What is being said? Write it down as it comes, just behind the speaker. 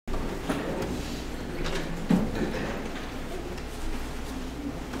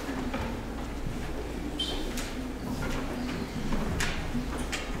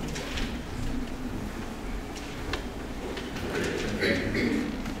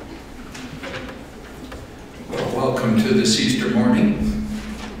welcome to this Easter morning.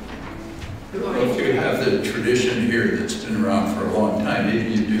 If you have the tradition here that's been around for a long time,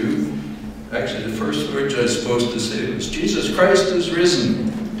 maybe you do. Actually, the first words I was supposed to say was, Jesus Christ is risen.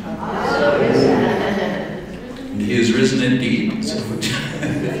 And he is risen indeed. So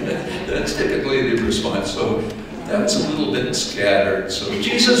that's typically the response. So that's a little bit scattered. So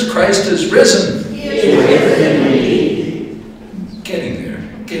Jesus Christ is risen. He is risen indeed. Getting there.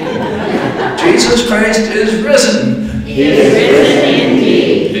 Jesus Christ is risen. He is risen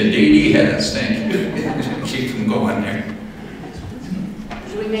indeed. Indeed he has. Thank you. Keep them going there.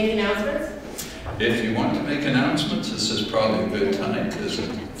 Should we make announcements? If you want to make announcements, this is probably a good time because it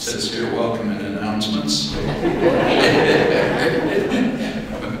says here, welcome and announcements.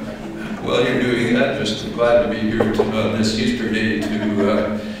 While you're doing that, just glad to be here on this Easter day to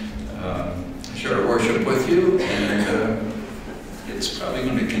share worship with you. And it's probably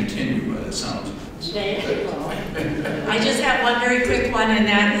going to continue by the sounds of it. I just have one very quick one, and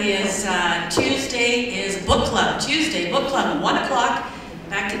that is Tuesday is book club. Tuesday, book club, 1 o'clock,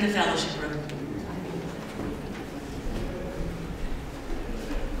 back in the fellowship room.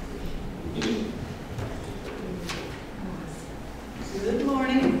 Good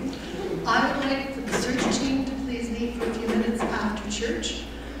morning. I would like for the search team to please meet for a few minutes after church.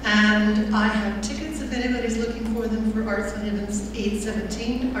 And I have tickets if anybody's looking for them for Arts and Events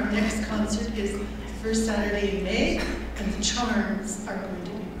 817. Our next concert is the first Saturday in May, and the Charms are going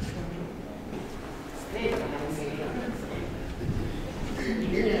to be performing.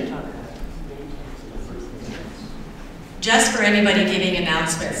 Just for anybody giving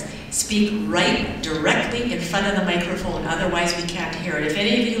announcements, speak right directly in front of the microphone, otherwise we can't hear it. If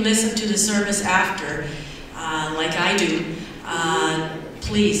any of you listen to the service after, like I do,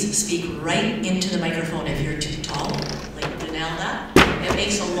 please speak right into the microphone. If you're too tall, like Danelda, it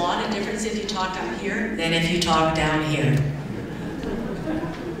makes a lot of difference if you talk up here than if you talk down here.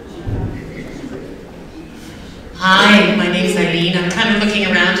 Hi, my name's Eileen. I'm kind of looking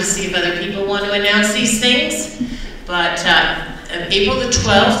around to see if other people want to announce these things. But April the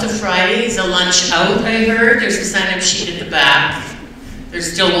 12th, the Friday, is a lunch out, I heard. There's a sign-up sheet at the back.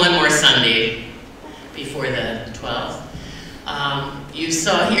 There's still one more Sunday before the 12th. You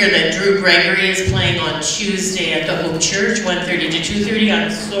saw here that Drew Gregory is playing on Tuesday at the Hope Church, 1:30 to 2:30. I'm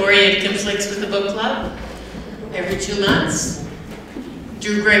sorry it conflicts with the book club. Every 2 months.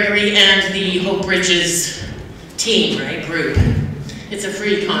 Drew Gregory and the Hope Bridges team, right, group. It's a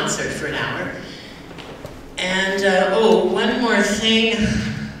free concert for an hour. And, oh, one more thing.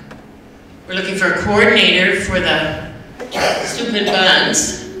 We're looking for a coordinator for the soup and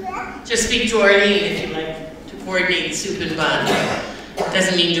buns. Just speak to Arlene if you'd like to coordinate the soup and bun.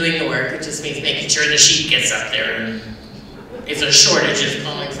 Doesn't mean doing the work, it just means making sure the sheet gets up there and if there's shortages,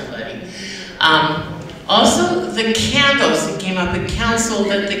 calling somebody. Also, the candles, it came up at council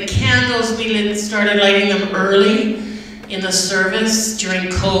that the candles, we started lighting them early in the service during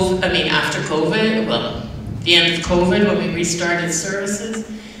COVID, after COVID, well, the end of COVID when we restarted services.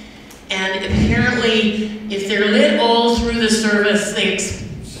 And apparently, if they're lit all through the service,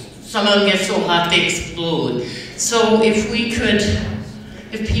 some of them get so hot they explode. So if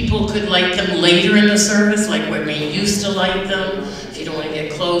people could light them later in the service, like when we used to light them, if you don't want to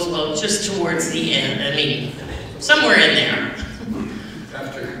get close, well, just towards the end, somewhere in there.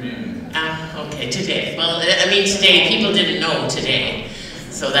 After communion. Okay, today. Well, today, people didn't know today.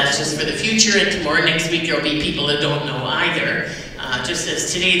 So that's just for the future, and tomorrow, next week, there'll be people that don't know either. Just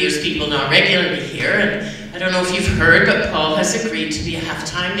as today, there's people not regularly here, and I don't know if you've heard, but Paul has agreed to be a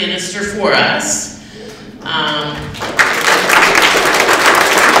half-time minister for us.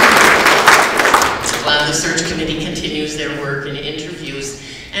 While the search committee continues their work and interviews,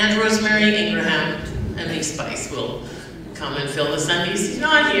 and Rosemary Ingraham and Lee Spice will come and fill the Sundays. He's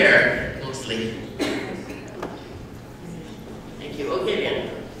not here, mostly. Thank you. Okay, Dan.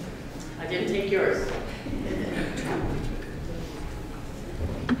 I didn't take yours.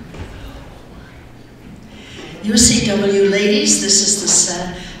 UCW ladies, this is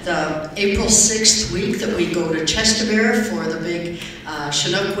the April 6th week that we go to Chestermere for the big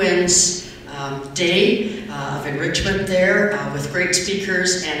Chinookwians day of enrichment there with great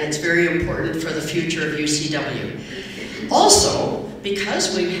speakers, and it's very important for the future of UCW. Also,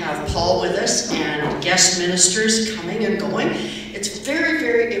 because we have Paul with us and guest ministers coming and going, it's very,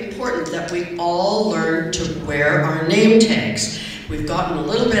 very important that we all learn to wear our name tags. We've gotten a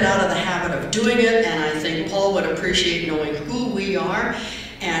little bit out of the habit of doing it, and I think Paul would appreciate knowing who we are,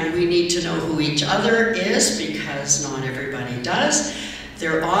 and we need to know who each other is because not everybody does.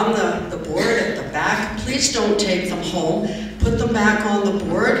 They're on the board at the back. Please don't take them home. Put them back on the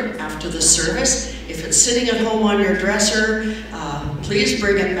board after after the service. If it's sitting at home on your dresser, please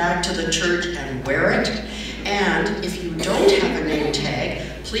bring it back to the church and wear it. And if you don't have a name tag,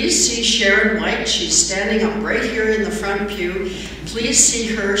 please see Sharon White. She's standing up right here in the front pew. Please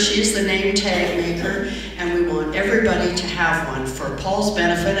see her. She's the name tag maker, and we want everybody to have one for Paul's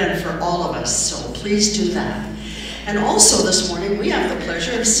benefit and for all of us, so please do that. And also this morning, we have the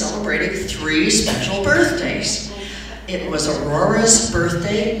pleasure of celebrating 3 special birthdays. It was Aurora's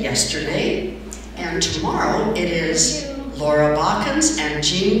birthday yesterday, and tomorrow it is Laura Balkans and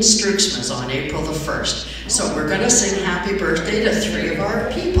Jean Struxma's on April the 1st. So we're going to sing happy birthday to 3 of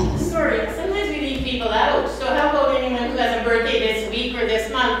our people. Sorry, sometimes we leave people out. So how about anyone who has a birthday this week or this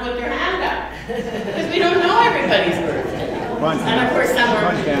month put their hand up? Because we don't know everybody's birthday. And of course some are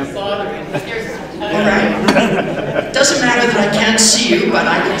bothering. All right. Doesn't matter that I can't see you, but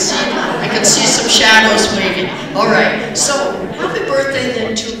I can see some shadows waving. All right. So happy birthday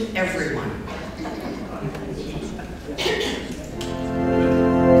then to everyone.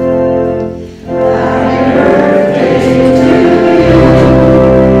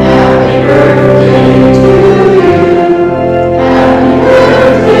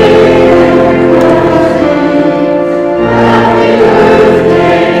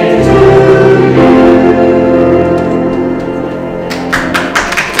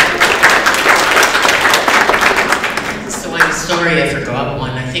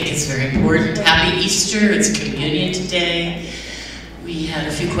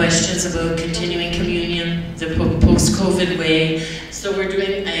 Questions about continuing communion the post-COVID way. So we're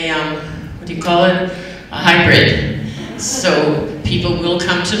doing a, what do you call it? A hybrid. So people will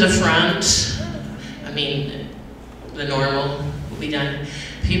come to the front. I mean, the normal will be done.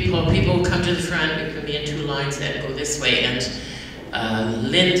 People will come to the front. We can be in 2 lines and go this way. And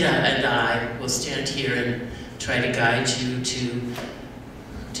Linda and I will stand here and try to guide you to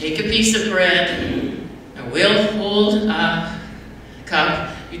take a piece of bread. And we'll hold a cup.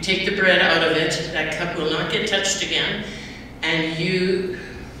 You take the bread out of it, that cup will not get touched again, and you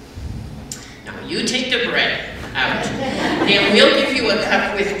take the bread out. Then we'll give you a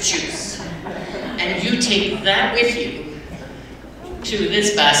cup with juice, and you take that with you to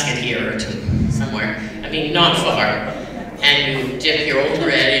this basket here or to somewhere, I mean not far, and you dip your own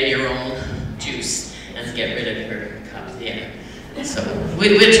bread in your own juice and get rid of your cup there. So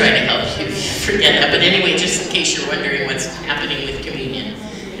we'll try to help you forget that, but anyway, just in case you're wondering what's happening with communion,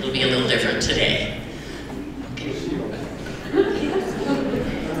 it'll be a little different today. Okay.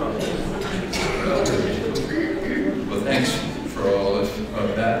 Well, thanks for all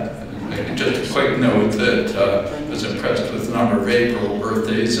of that. And just a quick note that I was impressed with the number of April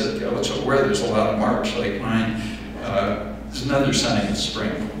birthdays. Where there's a lot of March like mine, there's another sign of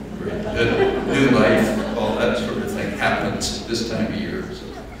spring. New life, all that sort of thing happens this time of year. So.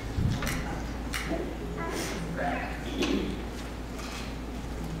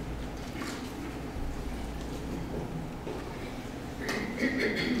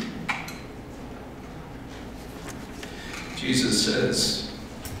 Jesus says,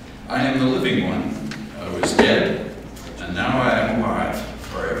 I am the living one. I was dead, and now I am alive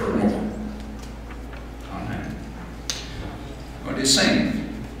forevermore. Amen. What he's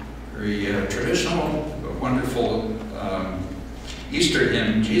saying, very traditional, but wonderful Easter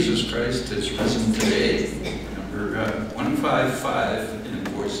hymn, Jesus Christ is risen today, number 155 in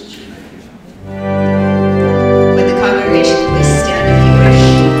Voices United. Would the congregation please stand if you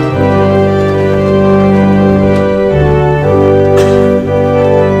wish?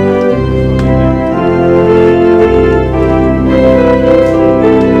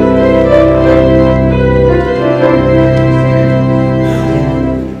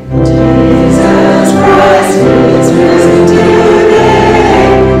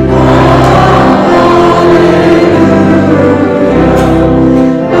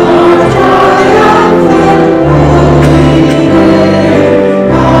 Hallelujah.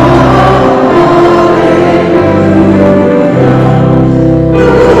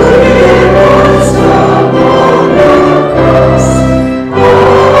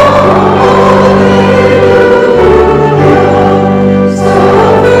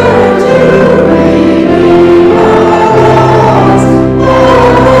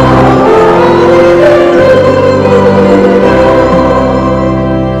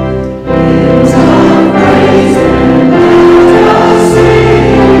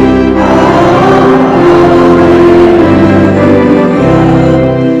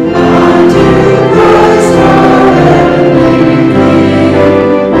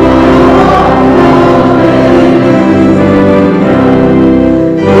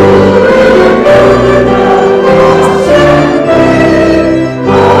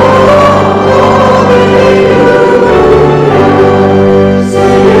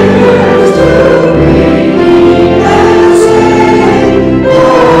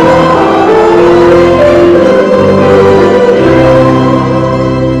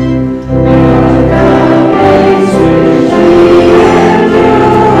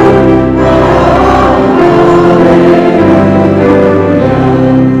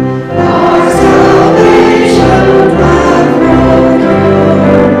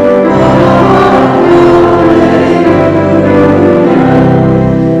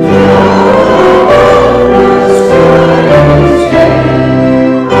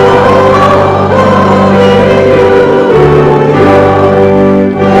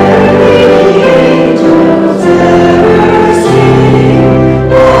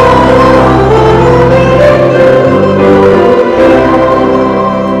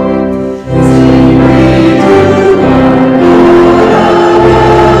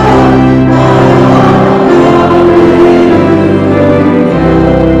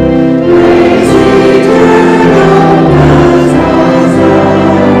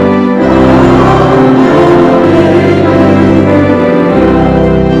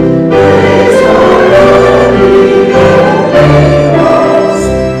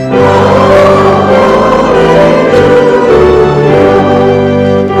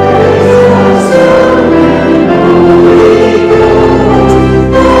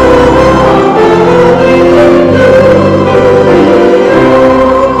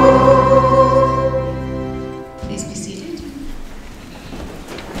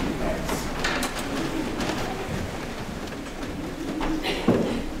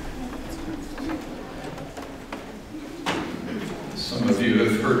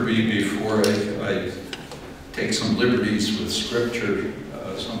 me before I take some liberties with Scripture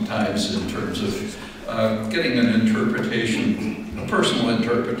sometimes in terms of getting an interpretation, a personal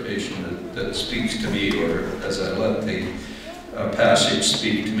interpretation that speaks to me, or as I let the passage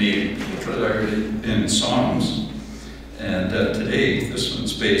speak to me, particularly in Psalms. And today, this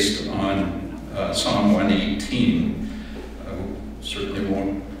one's based on Psalm 118. I certainly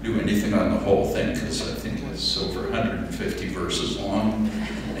won't do anything on the whole thing because I think it's over 150 verses long.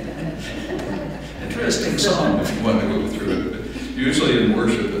 Interesting psalm if you want to go through it. But usually in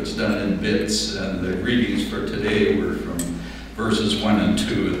worship it's done in bits, and the readings for today were from verses 1 and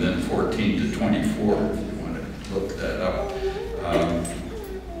 2 and then 14 to 24 if you want to look that up.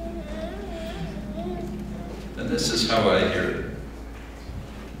 And this is how I hear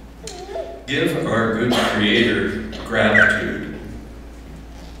it. Give our good Creator gratitude,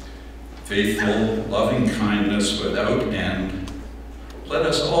 faithful, loving kindness without end. Let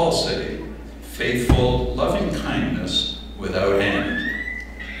us all say, faithful, loving kindness without end.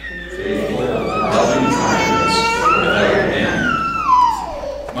 Faithful, loving kindness without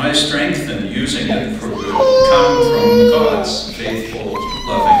end. My strength in using it for good come from God's faithful,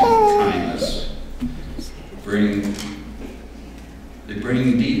 loving kindness. They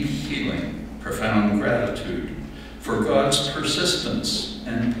bring deep healing, profound gratitude for God's persistence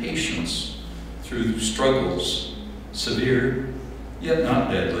and patience through struggles, severe yet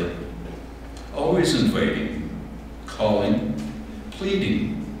not deadly, always inviting, calling,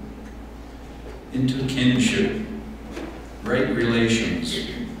 pleading into kinship, right relations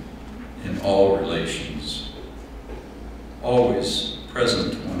in all relations, always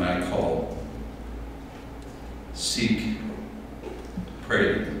present when I call. Seek,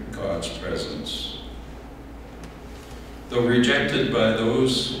 pray God's presence. Though rejected by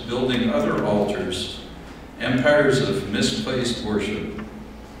those building other altars, empires of misplaced worship,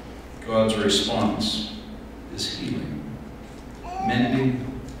 God's response is healing, mending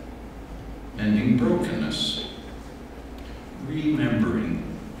brokenness, remembering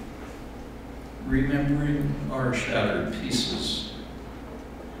our shattered pieces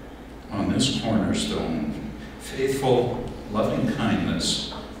on this cornerstone. Faithful, loving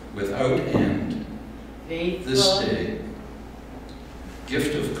kindness without end. This day,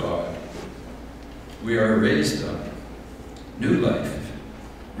 gift of God, we are raised up, new life,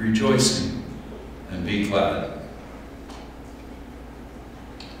 rejoicing, and be glad.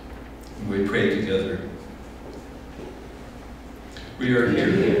 And we pray together. We are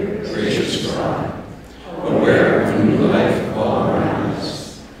here, gracious God, aware of new life all around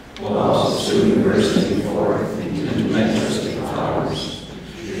us, walls soon bursting forth into majestic flowers,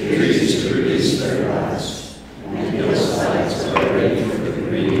 trees to release their buds, and hillsides are ready for the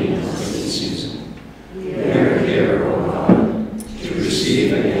greening of the season. We are here, O God, to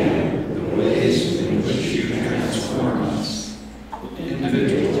receive again the ways in which you transform us.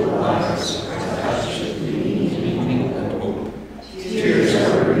 Individual lives are touched with meaning and hope. Tears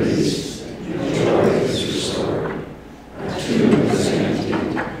are released, and joy is restored.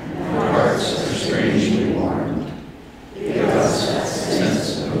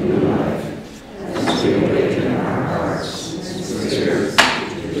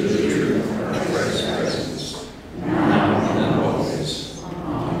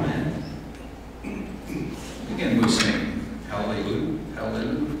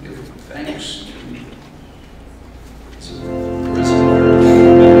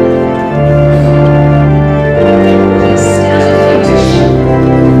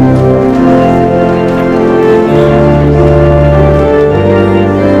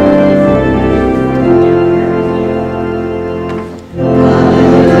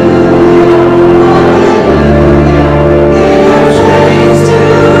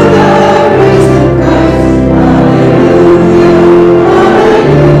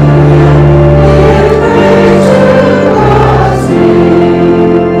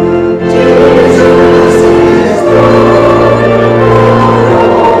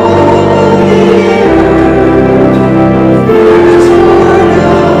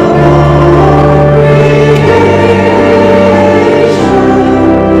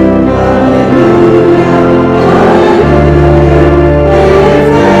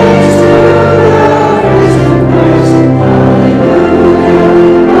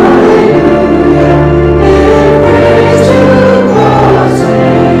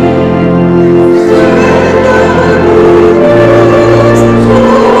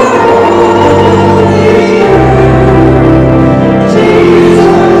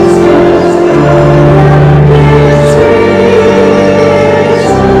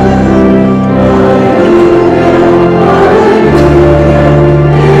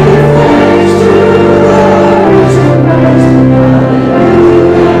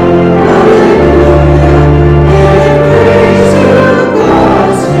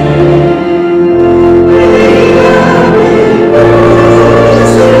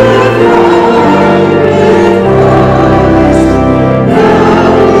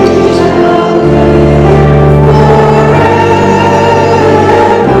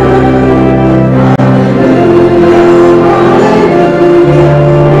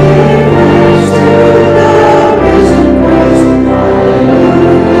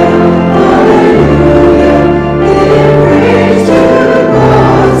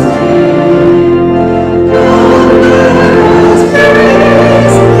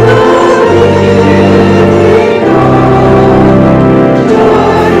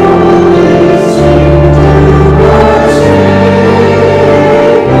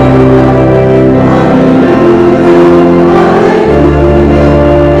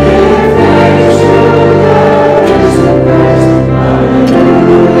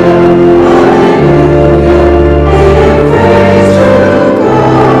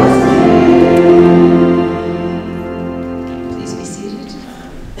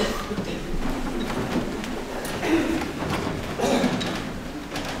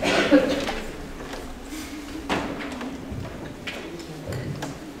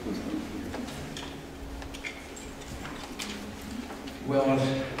 Well,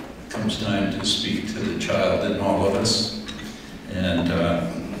 it comes time to speak to the child in all of us. And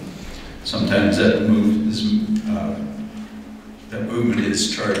sometimes that movement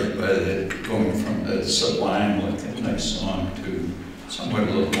is charted by going from the sublime, like a nice song, to somewhat a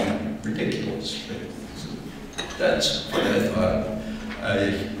little more ridiculous. But that's what I thought.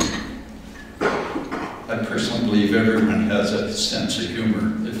 I personally believe everyone has a sense of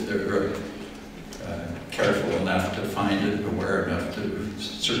humor if they're careful enough to find it, aware enough to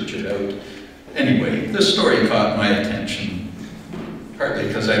search it out. Anyway, this story caught my attention, partly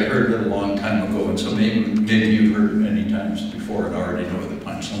because I heard it a long time ago, and so maybe you've heard it many times before and already know the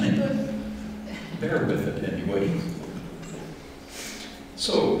punchline, but bear with it anyway.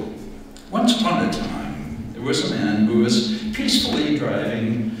 So, once upon a time, there was a man who was peacefully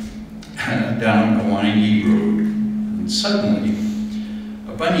driving down a windy road, and suddenly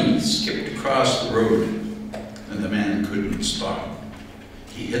a bunny skipped across the road, and the man couldn't stop.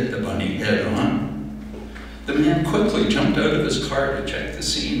 He hit the bunny head on. The man quickly jumped out of his car to check the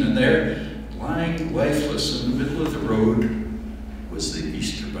scene, and there, lying lifeless in the middle of the road, was the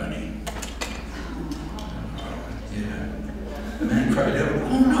Easter bunny. Yeah. The man cried out,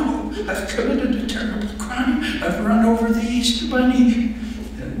 "Oh no, I've committed a terrible crime. I've run over the Easter bunny."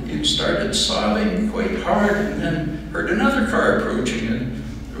 And he started sobbing quite hard, and then heard another car approaching, and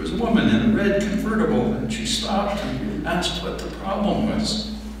there was a woman in a red convertible, and she stopped and asked what the problem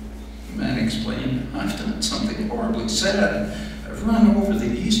was. The man explained, "I've done something horribly sad. I've run over the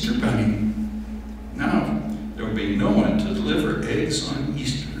Easter bunny. Now, there will be no one to deliver eggs on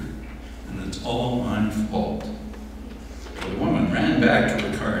Easter, and it's all my fault." So the woman ran back to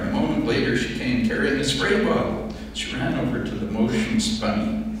her car, and a moment later she came carrying a spray bottle. She ran over to the motionless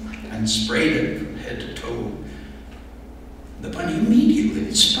bunny and sprayed it from head to toe. The bunny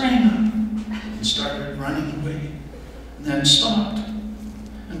immediately sprang up and started running away, and then stopped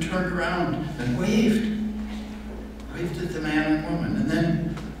and turned around and waved at the man and woman. And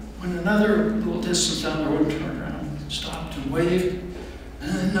then when another little distance down the road turned around, stopped and waved, and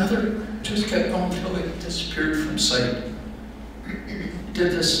then another, just kept going until it disappeared from sight. It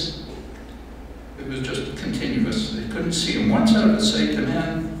did this. It was just continuous. They couldn't see him. Once out of sight, the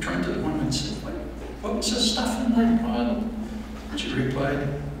man turned to the woman and said, what was this stuff in that bottle? She replied,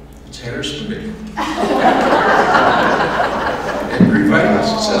 "It's hairspray." It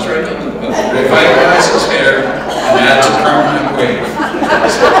revitalizes, it says right on the book, revitalizes hair and adds a permanent wave.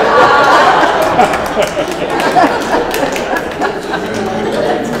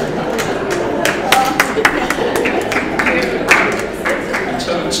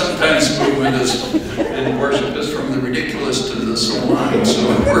 Sometimes movement in worship is from the ridiculous to the sublime, so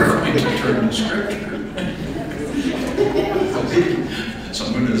we're going to turn to Scripture.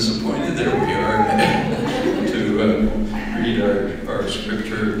 Someone is appointed, there we are, to read our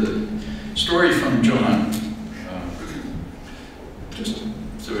Scripture, the story from John. Just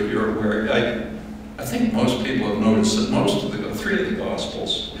so you're aware, I think most people have noticed that three of the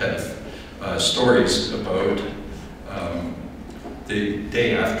Gospels have stories about the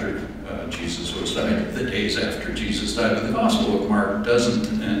day after Jesus was died, the days after Jesus died, but the Gospel of Mark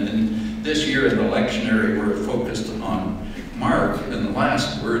doesn't. And this year in the lectionary, we're focused on Mark, and the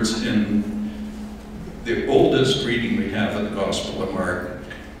last words in the oldest reading we have of the Gospel of Mark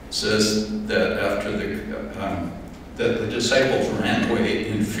says that after that the disciples ran away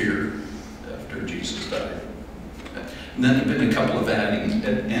in fear after Jesus died. And then there have been a couple of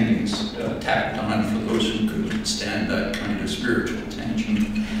endings tacked on for those who couldn't stand that kind of spiritual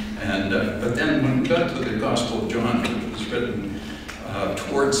tension. And but then when we got to the Gospel of John, it was written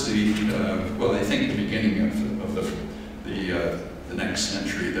towards the I think the beginning of the next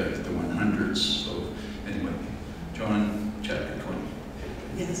century, the 100s. So anyway, John chapter 20.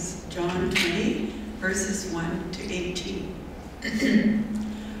 Yes, John 20, verses 1 to 18.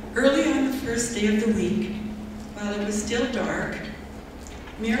 Early on the first day of the week, while it was still dark,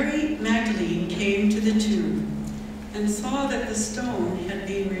 Mary Magdalene came to the tomb and saw that the stone had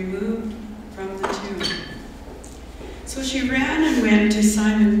been removed from the tomb. So she ran and went to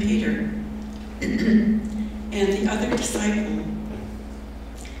Simon Peter and the other disciple,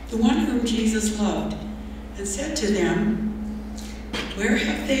 the one whom Jesus loved, and said to them, "Where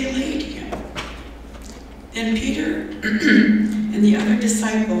have they laid him?" Then Peter and the other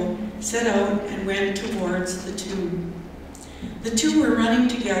disciple set out and went towards the tomb. The two were running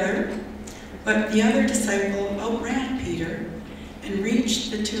together, but the other disciple outran Peter and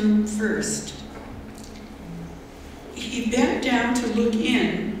reached the tomb first. He bent down to look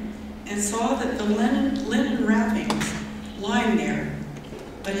in and saw that the linen wrappings lying there,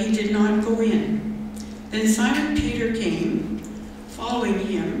 but he did not go in. Then Simon Peter came, following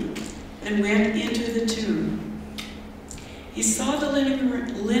him, and went into the tomb. He saw the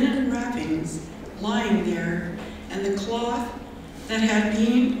linen wrappings lying there, and the cloth that had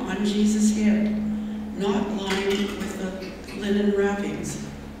been on Jesus' head, not lined with the linen wrappings,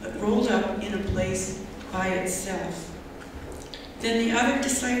 but rolled up in a place by itself. Then the other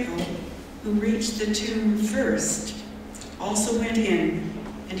disciple, who reached the tomb first, also went in,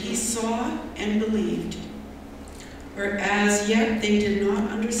 and he saw and believed. For as yet they did not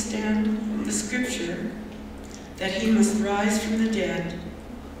understand the scripture, that he must rise from the dead.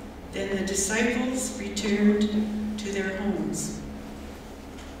 Then the disciples returned to their homes.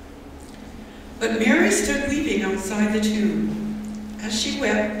 But Mary stood weeping outside the tomb. As she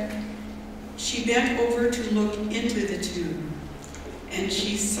wept, she bent over to look into the tomb, and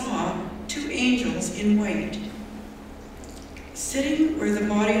she saw 2 angels in white, sitting where the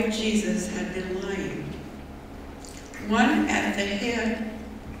body of Jesus had been lying, one at the head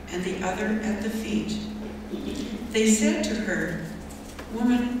and the other at the feet. They said to her,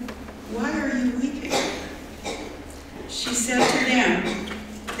 "Woman, why are you weeping?" She said to them,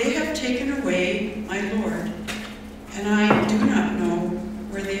 "They have taken away my Lord, and I do not know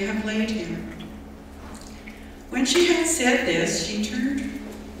where they have laid him." When she had said this, she turned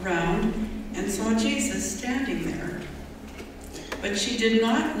round and saw Jesus standing there. But she did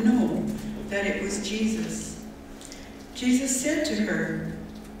not know that it was Jesus. Jesus said to her,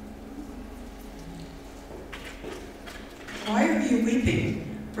 "Why are you weeping?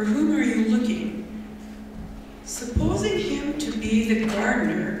 For whom are you looking?" Supposing him to be the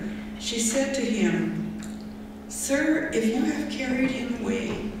gardener, she said to him, "Sir, if you have carried him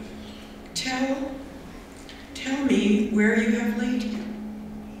away, tell me where you have laid him,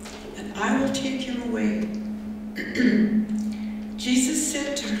 and I will take him away." Jesus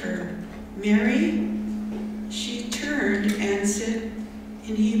said to her, "Mary." She turned and said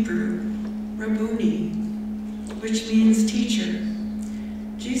in Hebrew, "Rabboni," which means teacher.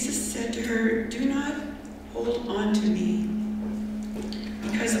 Jesus said to her, "Do not hold on to me,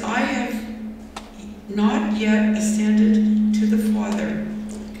 because I have not yet ascended to the Father,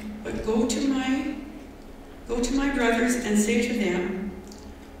 but go to my brothers and say to them,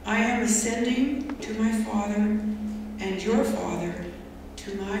 I am ascending to my Father and your Father,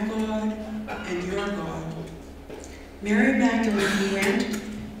 to my God and your God." Mary Magdalene went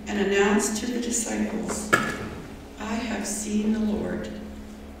and announced to the disciples, "I have seen the Lord,"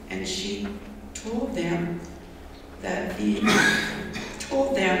 and she told them that they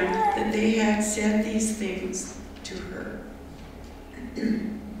had said these things to her.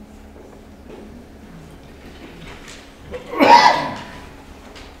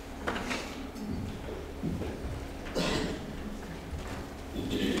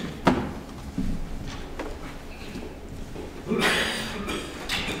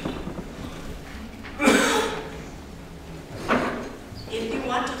 If you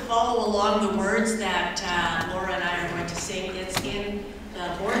want to follow along the words that Laura and I are going to sing, it's in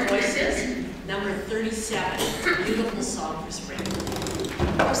the More Voices, number 37, a beautiful song for spring.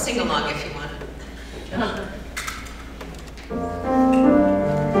 Or sing along if you want. Every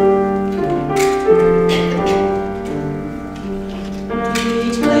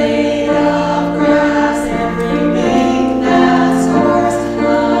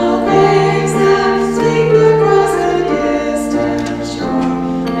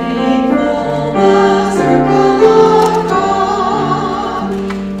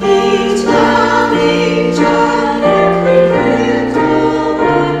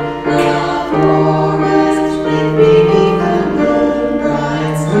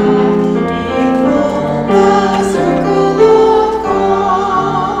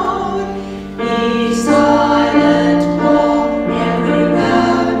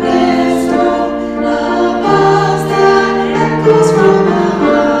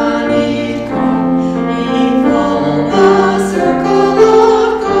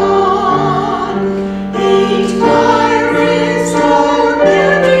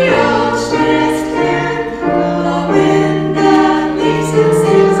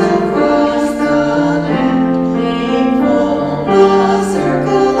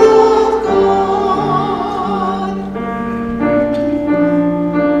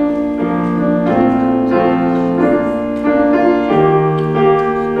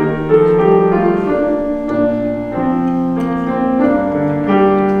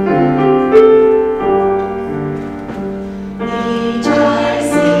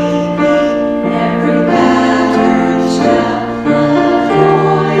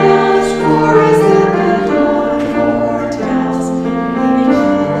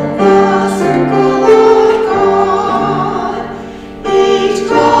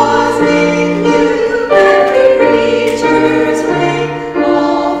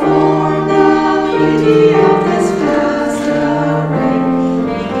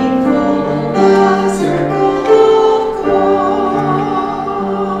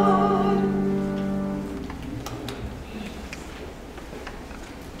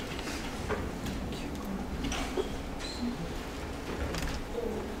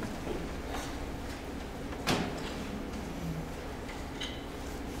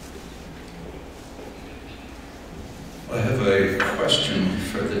question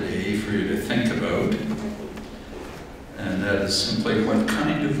for the day for you to think about, and that is simply, what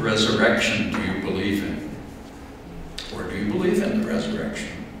kind of resurrection do you believe in? Or do you believe in the resurrection?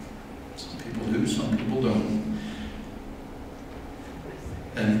 Some people do, some people don't.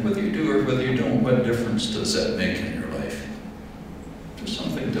 And whether you do or whether you don't, what difference does that make in your life? Just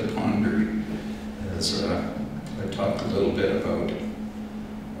something to ponder as I talked a little bit about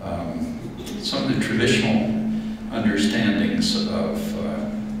some of the traditional understandings of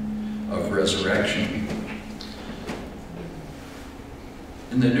resurrection.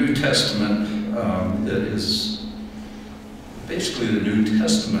 In the New Testament, that is basically, the New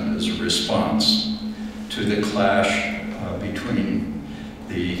Testament is a response to the clash between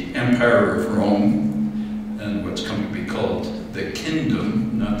the Empire of Rome and what's come to be called the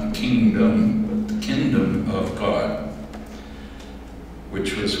kingdom, not the kingdom, but the kingdom of God,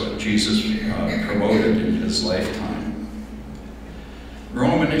 which was what Jesus promoted in his lifetime.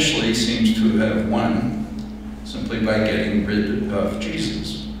 Rome initially seems to have won simply by getting rid of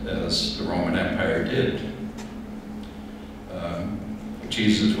Jesus, as the Roman Empire did.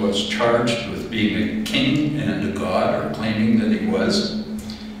 Jesus was charged with being a king and a god, or claiming that he was.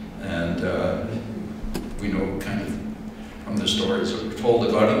 And we know kind of from the stories that were told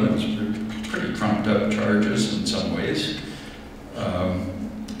about him, it was pretty trumped up charges in some ways.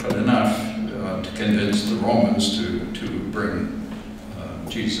 But enough to convince the Romans to bring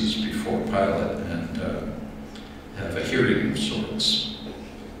Jesus before Pilate and have a hearing of sorts.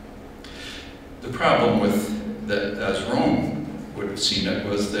 The problem with that, as Rome would have seen it,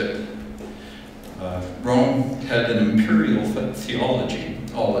 was that Rome had an imperial theology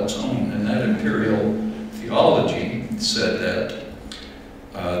all its own, and that imperial theology said that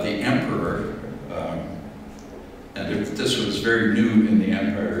the emperor, and this was very new in the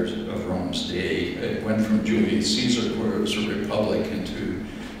empires of Rome's day. It went from Julius Caesar, where it was a republic, into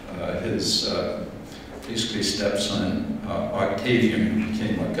his basically stepson Octavian, who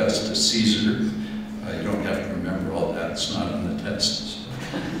became Augustus Caesar. You don't have to remember all that; it's not on the tests.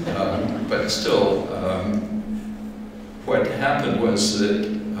 But still, what happened was that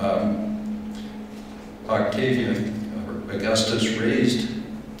Octavian, or Augustus, raised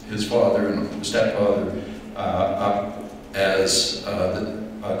his father and stepfather up as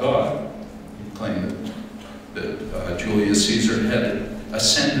a god. He claimed that Julius Caesar had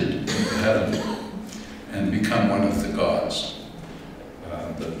ascended into heaven and become one of the gods.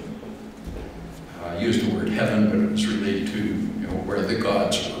 I used the word heaven, but it was related to where the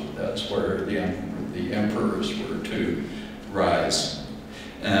gods were. That's where the emperors were to rise.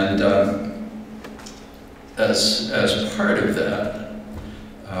 And as part of that,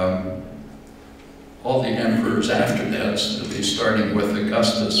 all the emperors after that, at least starting with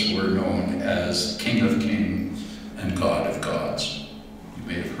Augustus, were known as King of Kings and God of Gods. You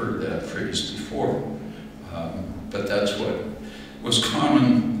may have heard that phrase before, but that's what was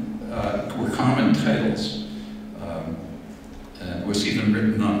common, were common titles, and was even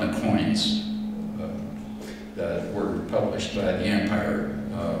written on the coins that were published by the empire.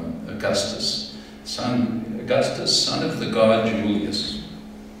 Augustus, son of the god Julius.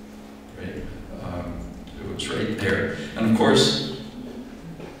 Right? It was right there. And of course,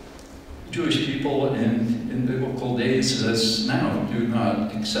 Jewish people in biblical days, as now, do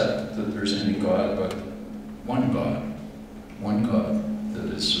not accept that there's any God but one God that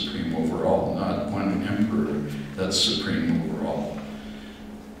is supreme over all, not one emperor that's supreme over all.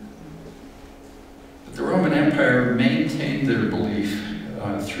 But the Roman Empire maintained their belief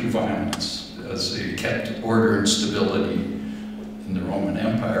through violence, as they kept order and stability in the Roman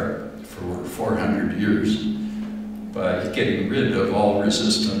Empire for 400 years by getting rid of all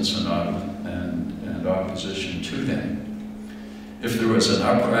resistance and opposition to them. If there was an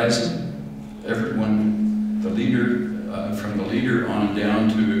uprising, everyone, the leader, from the leader on down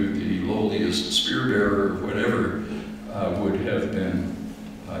to the lowliest spear bearer or whatever, would have been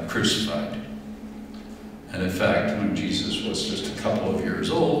crucified. And in fact, when Jesus was just a couple of years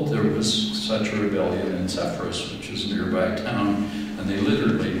old, there was such a rebellion in Sepphoris, which is a nearby town, and they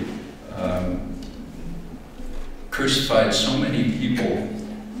literally crucified so many people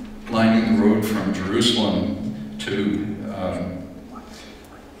lining the road from Jerusalem to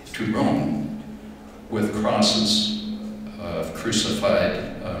Rome with crosses of crucified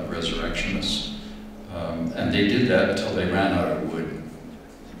resurrectionists. And they did that until they ran out of wood.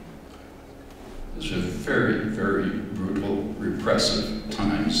 These are very, very brutal, repressive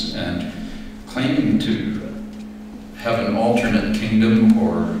times, and claiming to have an alternate kingdom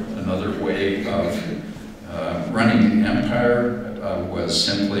or another way of running the empire was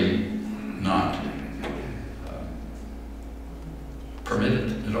simply not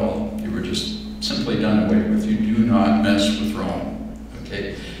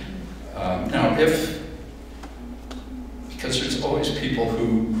Okay. Now, because there's always people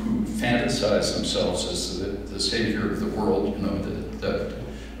who fantasize themselves as the savior of the world, you know, that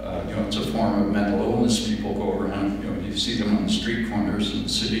it's a form of mental illness. People go around, you see them on the street corners in the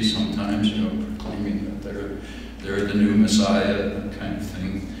city sometimes, proclaiming that they're the new Messiah, that kind of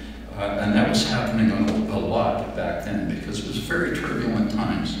thing. And that was happening a lot back then because it was very turbulent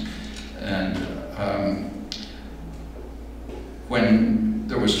times. And when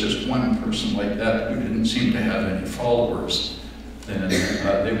there was just one person like that who didn't seem to have any followers, then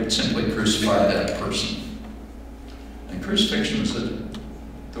they would simply crucify that person. And crucifixion was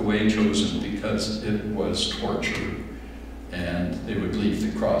the way chosen because it was torture, and they would leave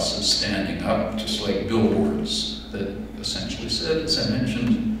the crosses standing up just like billboards that essentially said, as I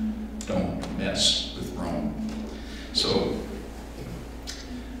mentioned, don't mess with Rome. So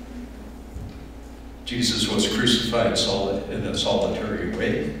Jesus was crucified in a solitary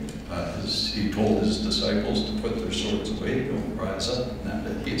way. As he told his disciples to put their swords away, don't rise up, and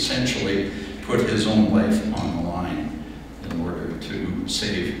that he essentially put his own life on the line in order to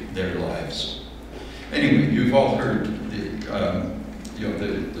save their lives. Anyway, you've all heard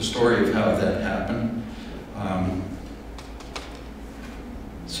the story of how that happened.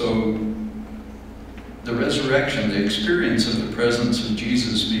 So the resurrection, the experience of the presence of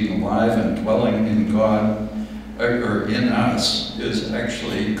Jesus being alive and dwelling in God, or in us, is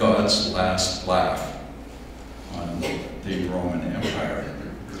actually God's last laugh on the Roman Empire.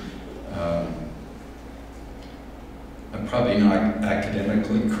 I'm probably not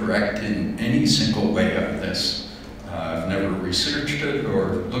academically correct in any single way on this. I've never researched it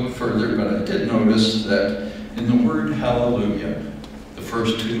or looked further, but I did notice that in the word hallelujah, the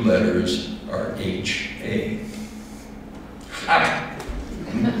first two letters are H-A. Ha!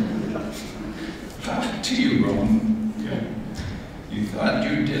 Ha to you, Rome. You thought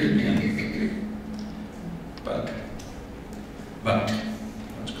you did me. But,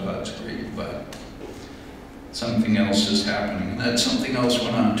 that's God's great but. Something else is happening, and that something else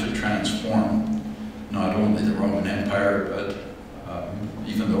went on to transform not only the Roman Empire, but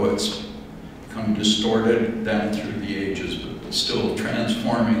even though it's become distorted down through the ages, but still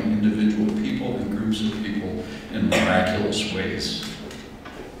transforming individual people and groups of people in miraculous ways.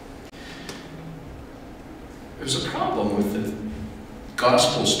 There's a problem with the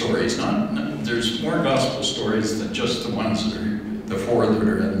gospel stories. There's more gospel stories than just the ones that are the four that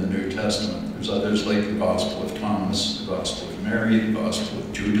are in the New Testament. There's others like the Gospel of Thomas, the Gospel of Mary, the Gospel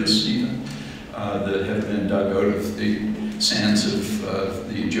of Judas even, that have been dug out of the sands of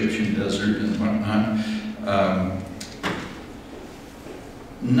the Egyptian desert and whatnot.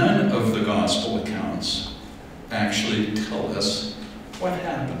 None of the gospel accounts actually tell us what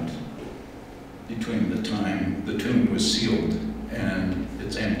happened between the time the tomb was sealed and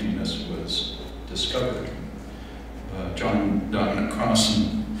its emptiness was discovered. John Dominic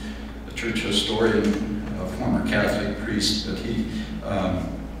Crossan, a church historian, a former Catholic priest, but he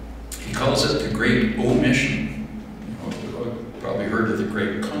calls it the Great Omission. You've probably heard of the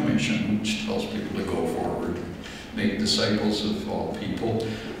Great Commission, which tells people to go forward, make disciples of all people.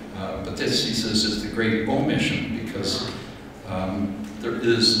 But this, he says, is the Great Omission because there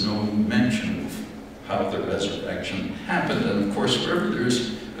is no mention of how the resurrection happened. And of course, wherever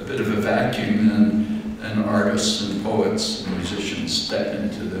there's a bit of a vacuum, then artists and poets and musicians step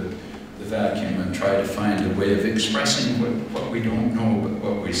into the vacuum and try to find a way of expressing what we don't know, but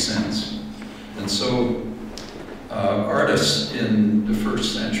what we sense. And so artists in the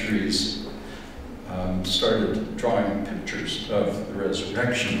first centuries started drawing pictures of the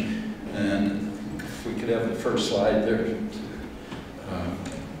resurrection. And if we could have the first slide there.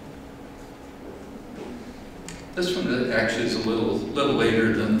 This one actually is a little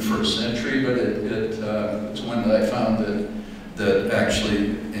later than the first century, but it's one that I found that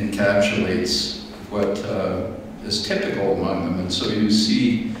actually encapsulates what is typical among them. And so you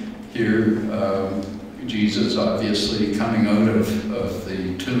see here Jesus obviously coming out of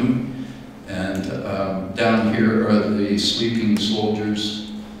the tomb, and down here are the sleeping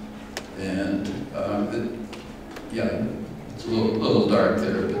soldiers, and it's a little dark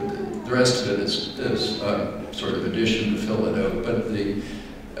there, but the rest of it is sort of addition to fill it out. But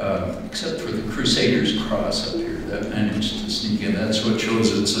except for the Crusaders' cross up here, that managed to sneak in. That's what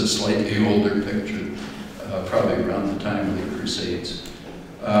shows it's a slightly older picture, probably around the time of the Crusades.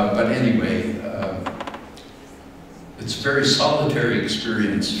 But anyway, it's a very solitary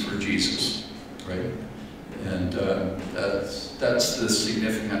experience for Jesus, right? And that's the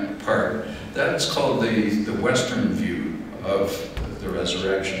significant part. That's called the Western view of the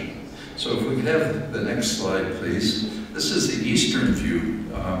resurrection. So if we could have the next slide, please. This is the Eastern view,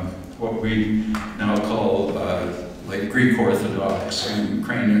 what we now call like Greek Orthodox and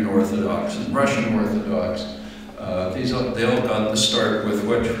Ukrainian Orthodox and Russian Orthodox. They all got the start with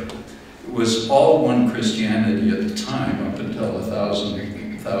what was all one Christianity at the time, up until 1000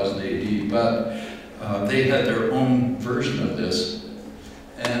 AD, but they had their own version of this.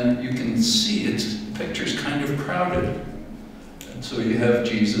 And you can see the picture's kind of crowded. And so you have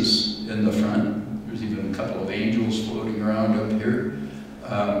Jesus in the front. There's even a couple of angels floating around up here.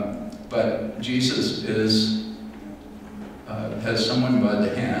 But Jesus has someone by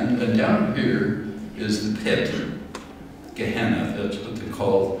the hand, and down here is the pit, Gehenna. That's what they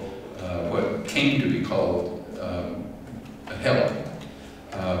call, what came to be called hell.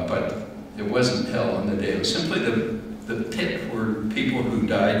 But it wasn't hell in the day. It was simply the pit where people who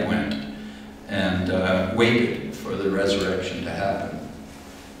died went and waited for the resurrection to happen.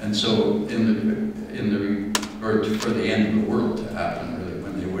 And so or for the end of the world to happen, really,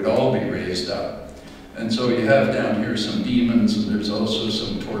 when they would all be raised up. And so you have down here some demons, and there's also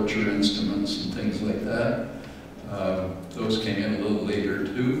some torture instruments and things like that. Those came in a little later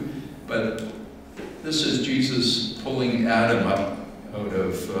too. But this is Jesus pulling Adam up out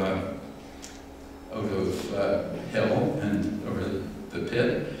of hell and over the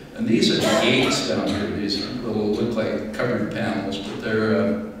pit. And these are the gates down here. These little look like covered panels, but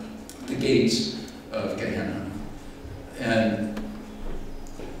they're the gates of Gehenna. And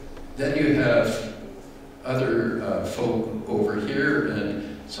then you have other folk over here,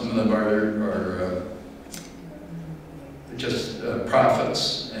 and some of them are just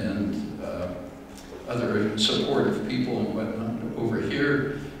prophets and other supportive people and whatnot. Over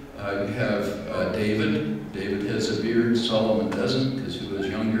here, you have David. David has a beard. Solomon doesn't, because he was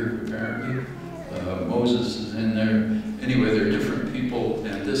younger, apparently. Moses is in there. Anyway, they're different people,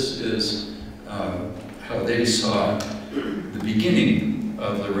 and this is how they saw the beginning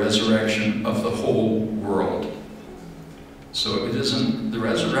of the resurrection of the whole world. So it isn't, the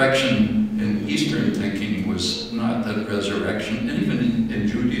resurrection in Eastern thinking was not that resurrection, and even in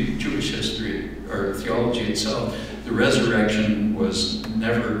Jewish history or theology itself, the resurrection was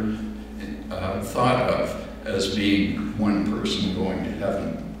never thought of as being one person going to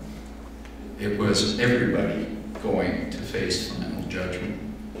heaven. It was everybody going to face final judgment.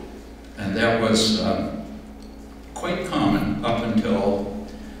 And that was quite common up until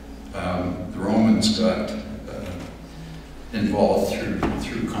the Romans got involved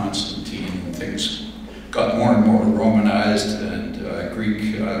through Constantine, and things got more and more Romanized, and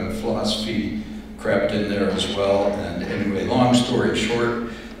Greek philosophy crept in there as well. And anyway, long story short,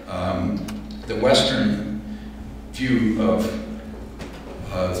 the Western view of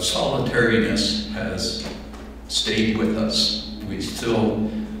solitariness has stayed with us. We still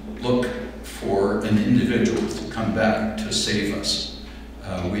look for an individual to come back to save us.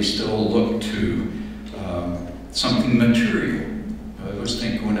 We still look to something material. I always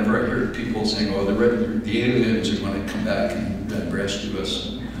think whenever I hear people saying, oh, the aliens are going to come back and rescue us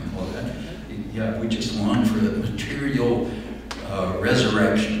and all that, yeah, we just long for that material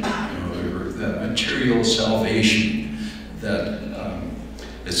resurrection, or that material salvation that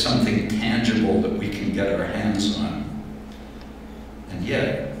is something tangible that we can get our hands on. And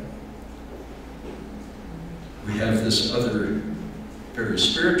yet, we have this other very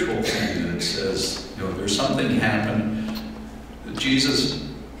spiritual thing that says, there's something happened. Jesus,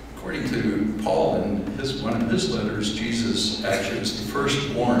 according to Paul in one of his letters, Jesus actually was the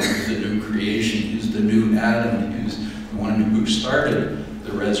firstborn of the new creation. He's the new Adam. He's the one who started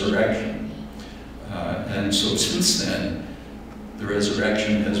the resurrection. And so since then, the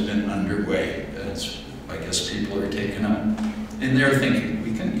resurrection has been underway. As I guess people are taken up in their thinking.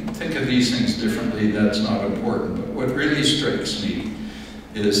 We can think of these things differently. That's not important. But what really strikes me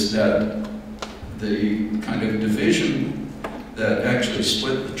is that the kind of division that actually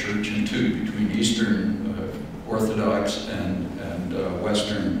split the church in two between Eastern Orthodox and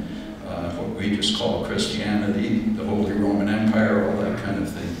Western, what we just call Christianity, the Holy Roman Empire, all that kind of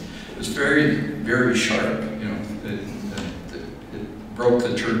thing, is very, very sharp. It broke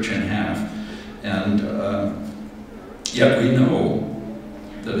the church in half, and yet we know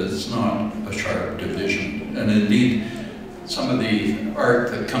that it's not a sharp division. And indeed, some of the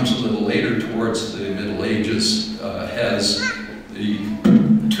art that comes a little later towards the Middle Ages has the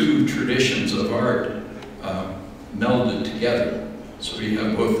two traditions of art melded together. So you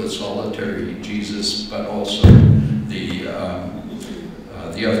have both the solitary Jesus, but also the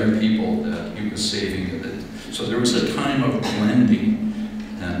other people that he was saving. So there was a time of blending,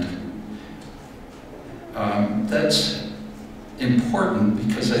 and that's important,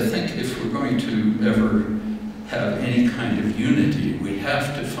 because I think if we're going to ever have any kind of unity. We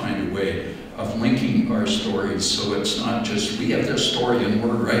have to find a way of linking our stories so it's not just we have this story and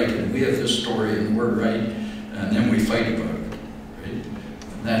we're right, and we have this story and we're right, and then we fight about it, right?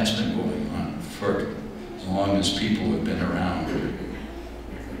 And that's been going on for as long as people have been around.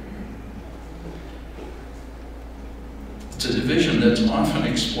 It's a division that's often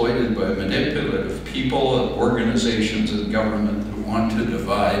exploited by manipulative people, organizations, and government who want to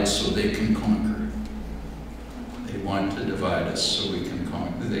divide so they can conquer. They want to divide us so they can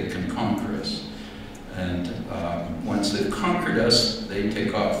conquer us. And once they've conquered us, they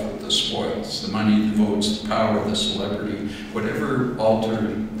take off with the spoils, the money, the votes, the power, the celebrity, whatever altar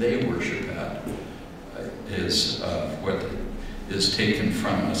they worship at is what is taken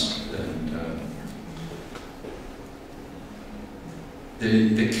from us.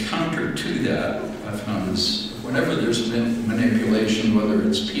 And the counter to that, I found, is whenever there's manipulation, whether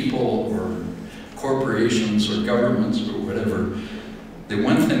it's people or corporations or governments or whatever, the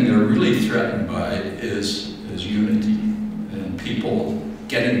one thing they're really threatened by is unity and people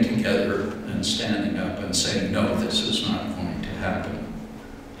getting together and standing up and saying, no, this is not going to happen.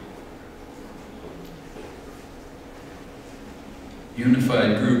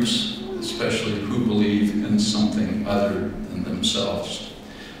 Unified groups, especially who believe in something other than themselves.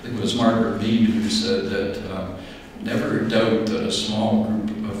 It was Margaret Mead who said that never doubt that a small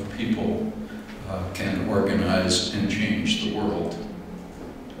group of people can organize and change the world.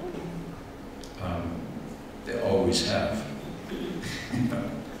 They always have.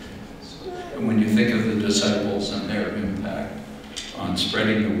 And when you think of the disciples and their impact on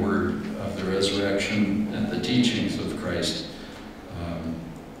spreading the word of the resurrection and the teachings of Christ,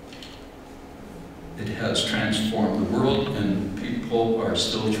 it has transformed the world, and people are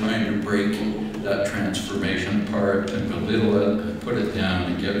still trying to break that transformation apart and belittle it and put it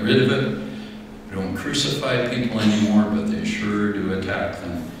down and get rid of it. They don't crucify people anymore, but they sure do attack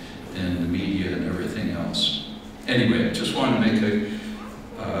them in the media and everything else. Anyway, I just want to make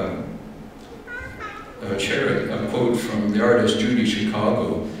share a quote from the artist Judy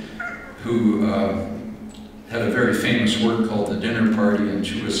Chicago, who had a very famous work called The Dinner Party, and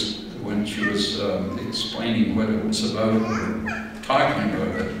when she was explaining what it was about, or talking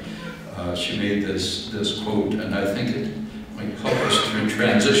about it, she made this quote, and I think it might help us to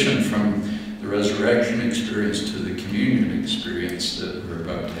transition from the resurrection experience to the communion experience that we're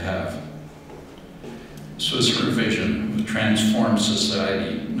about to have. This was her vision of a transformed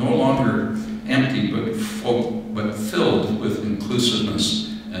society, no longer empty but filled with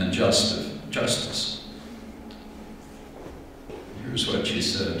inclusiveness and justice. Here's what she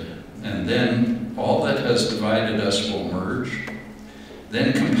said. And then all that has divided us will merge.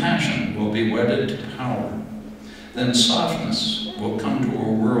 Then compassion will be wedded to power. Then softness will come to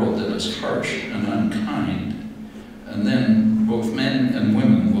a world that is harsh and unkind. And then both men and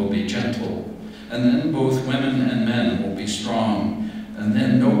women will be gentle. And then both women and men will be strong. And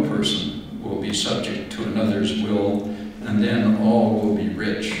then no person will be subject to another's will. And then all will be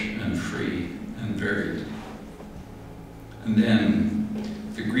rich and free and varied. And then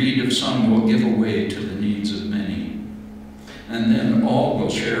the greed of some will give way to the needs of many. And then all will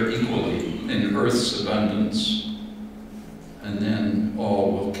share equally in earth's abundance. And then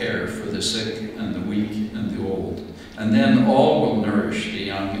all will care for the sick and the weak and the old. And then all will nourish the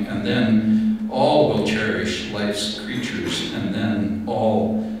young. And then all will cherish life's creatures. And then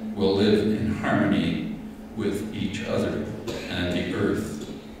all will live in harmony with each other and the earth.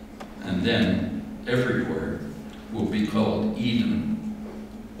 And then everywhere will be called Eden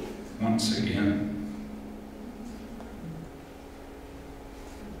once again.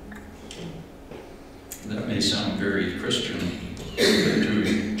 That may sound very Christian, but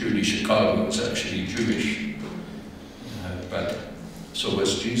Judy Chicago is actually Jewish. But so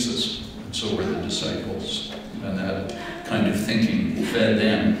was Jesus, and so were the disciples. And that kind of thinking fed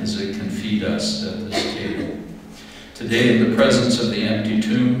them as it can feed us at this table. Today, in the presence of the empty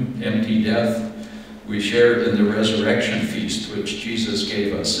tomb, empty death, we share in the resurrection feast which Jesus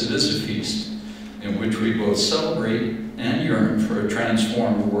gave us. It is a feast in which we both celebrate and yearn for a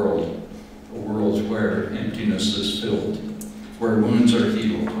transformed world. A world where emptiness is filled, where wounds are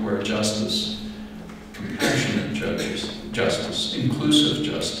healed, where justice, compassionate justice, inclusive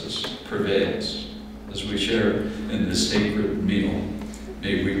justice prevails. As we share in this sacred meal,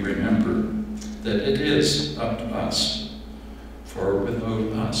 may we remember that it is up to us, for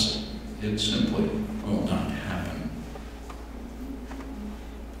without us, it simply will not happen.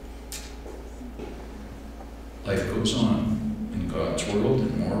 Life goes on in God's world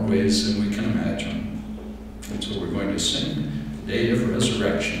in more ways than we can imagine. And so we're going to sing the Day of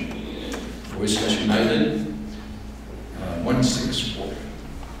Resurrection. Voices united, 164.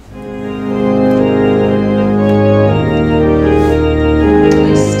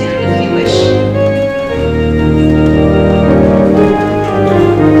 Please stand if you wish.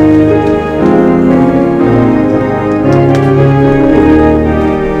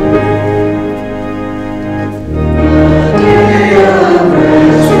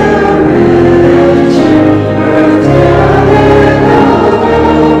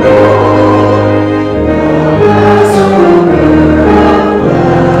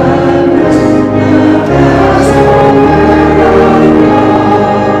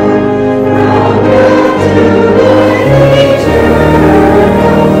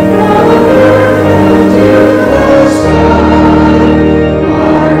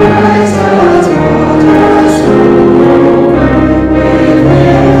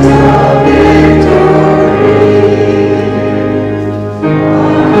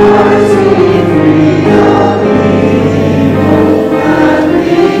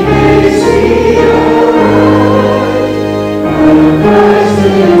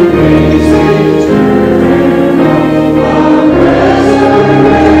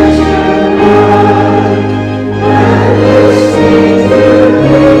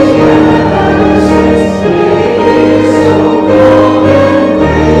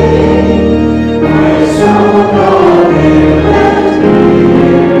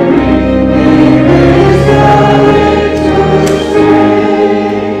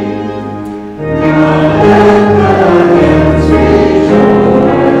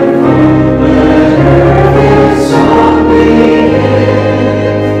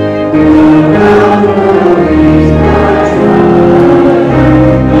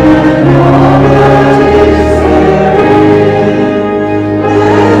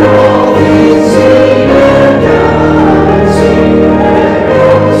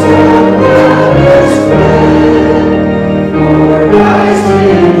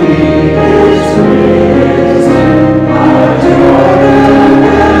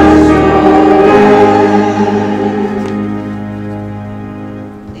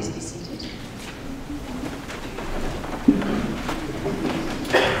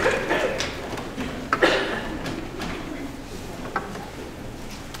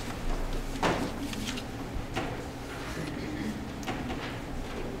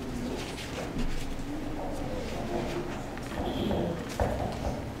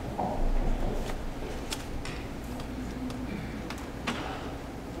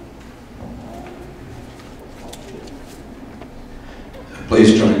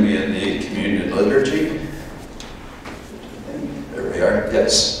 Please join me in the communion liturgy. There we are.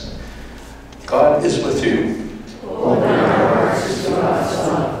 Yes. God is with you.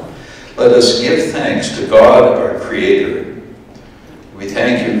 Let us give thanks to God, our Creator. We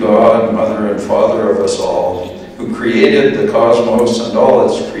thank you, God, Mother and Father of us all, who created the cosmos and all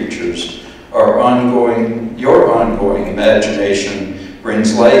its creatures. Your ongoing imagination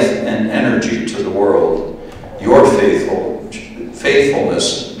brings life and energy to the world. Your faithfulness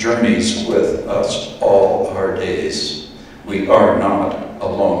journeys with us all our days. We are not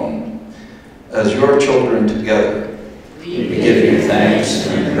alone. As your children together, we give you thanks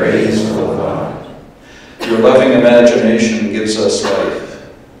and praise, O God. Your loving imagination gives us life.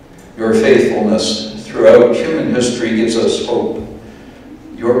 Your faithfulness throughout human history gives us hope.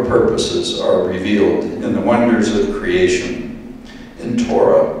 Your purposes are revealed in the wonders of creation, in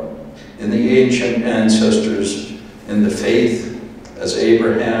Torah, in the ancient ancestors, in the faith as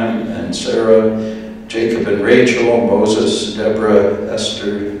Abraham and Sarah, Jacob and Rachel, Moses, Deborah,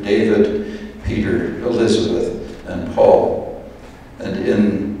 Esther, David, Peter, Elizabeth, and Paul, and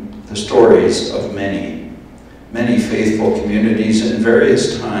in the stories of many, many faithful communities in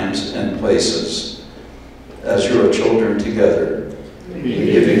various times and places. As your children together, we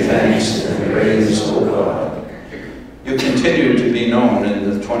give you thanks and praise, O God. You continue to be known in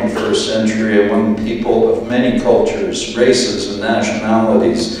the 21st century among people of many cultures, races, and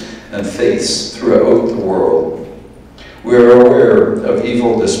nationalities and faiths throughout the world. We are aware of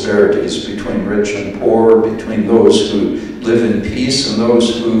evil disparities between rich and poor, between those who live in peace and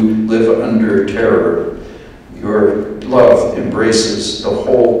those who live under terror. Your love embraces the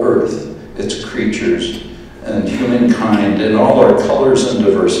whole earth, its creatures, and humankind in all our colors and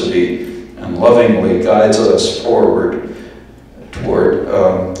diversity, and lovingly guides us forward toward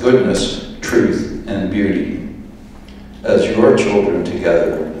goodness, truth, and beauty. As your children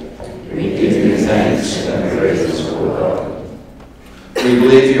together, we give you thanks and praise, O God. We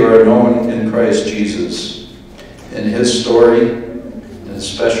believe you are known in Christ Jesus, in his story, in a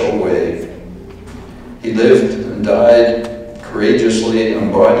special way. He lived and died courageously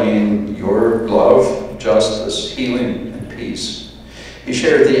embodying your love, justice, healing, and peace. He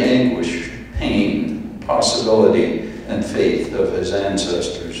shared the anguish, pain, possibility, and faith of his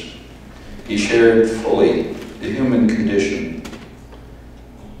ancestors. He shared fully the human condition.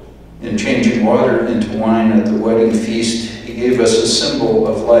 In changing water into wine at the wedding feast, he gave us a symbol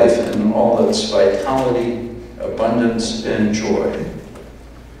of life in all its vitality, abundance, and joy.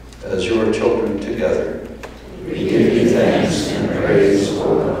 As your children together, we give you thanks and praise,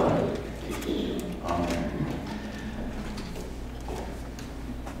 O God. Amen.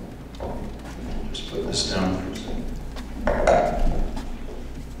 Just put this down for a second.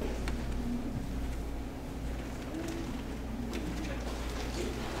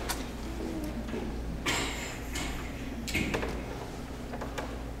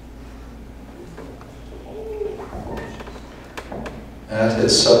 At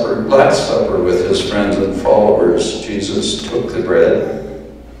his Last Supper with his friends and followers, Jesus took the bread,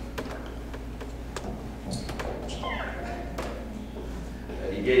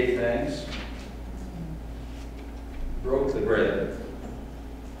 and he gave thanks, broke the bread,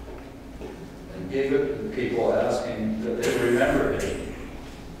 and gave it to the people, asking that they remember him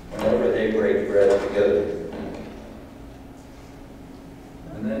whenever they break bread together.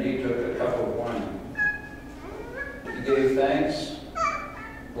 And then he took a cup of wine. He gave thanks,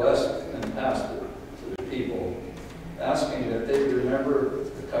 blessed and passed it to the people, asking that they remember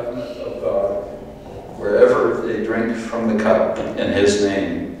the covenant of God wherever they drink from the cup in his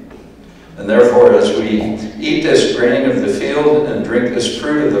name. And therefore, as we eat this grain of the field and drink this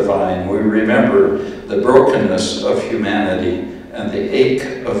fruit of the vine, we remember the brokenness of humanity and the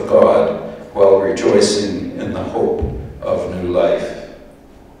ache of God while rejoicing in the hope of new life.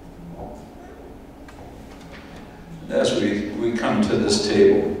 As we come to this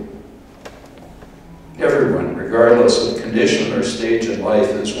table, everyone, regardless of condition or stage in life,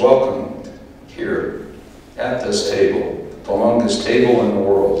 is welcome here at this table, the longest table in the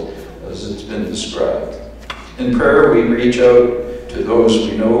world, as it's been described. In prayer, we reach out to those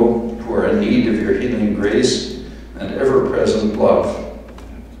we know who are in need of your healing grace and ever-present love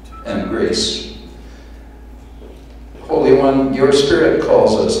and grace. Holy One, your Spirit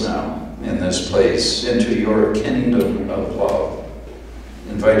calls us now in this place into your kingdom of love,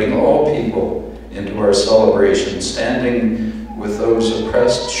 inviting all people into our celebration, standing with those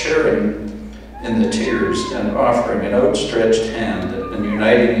oppressed, sharing in the tears and offering an outstretched hand and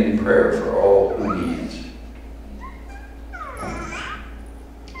uniting in prayer for all who need.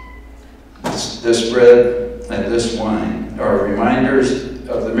 This bread and this wine are reminders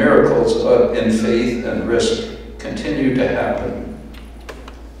of the miracles in faith and risk continue to happen.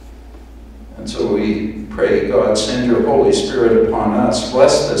 And so we pray, God, send your Holy Spirit upon us.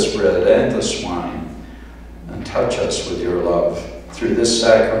 Bless this bread and this wine, and touch us with your love. Through this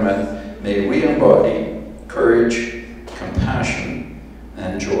sacrament, may we embody courage, compassion,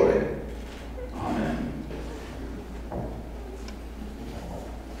 and joy. Amen.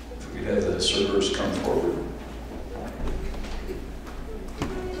 If we have the servers come forward.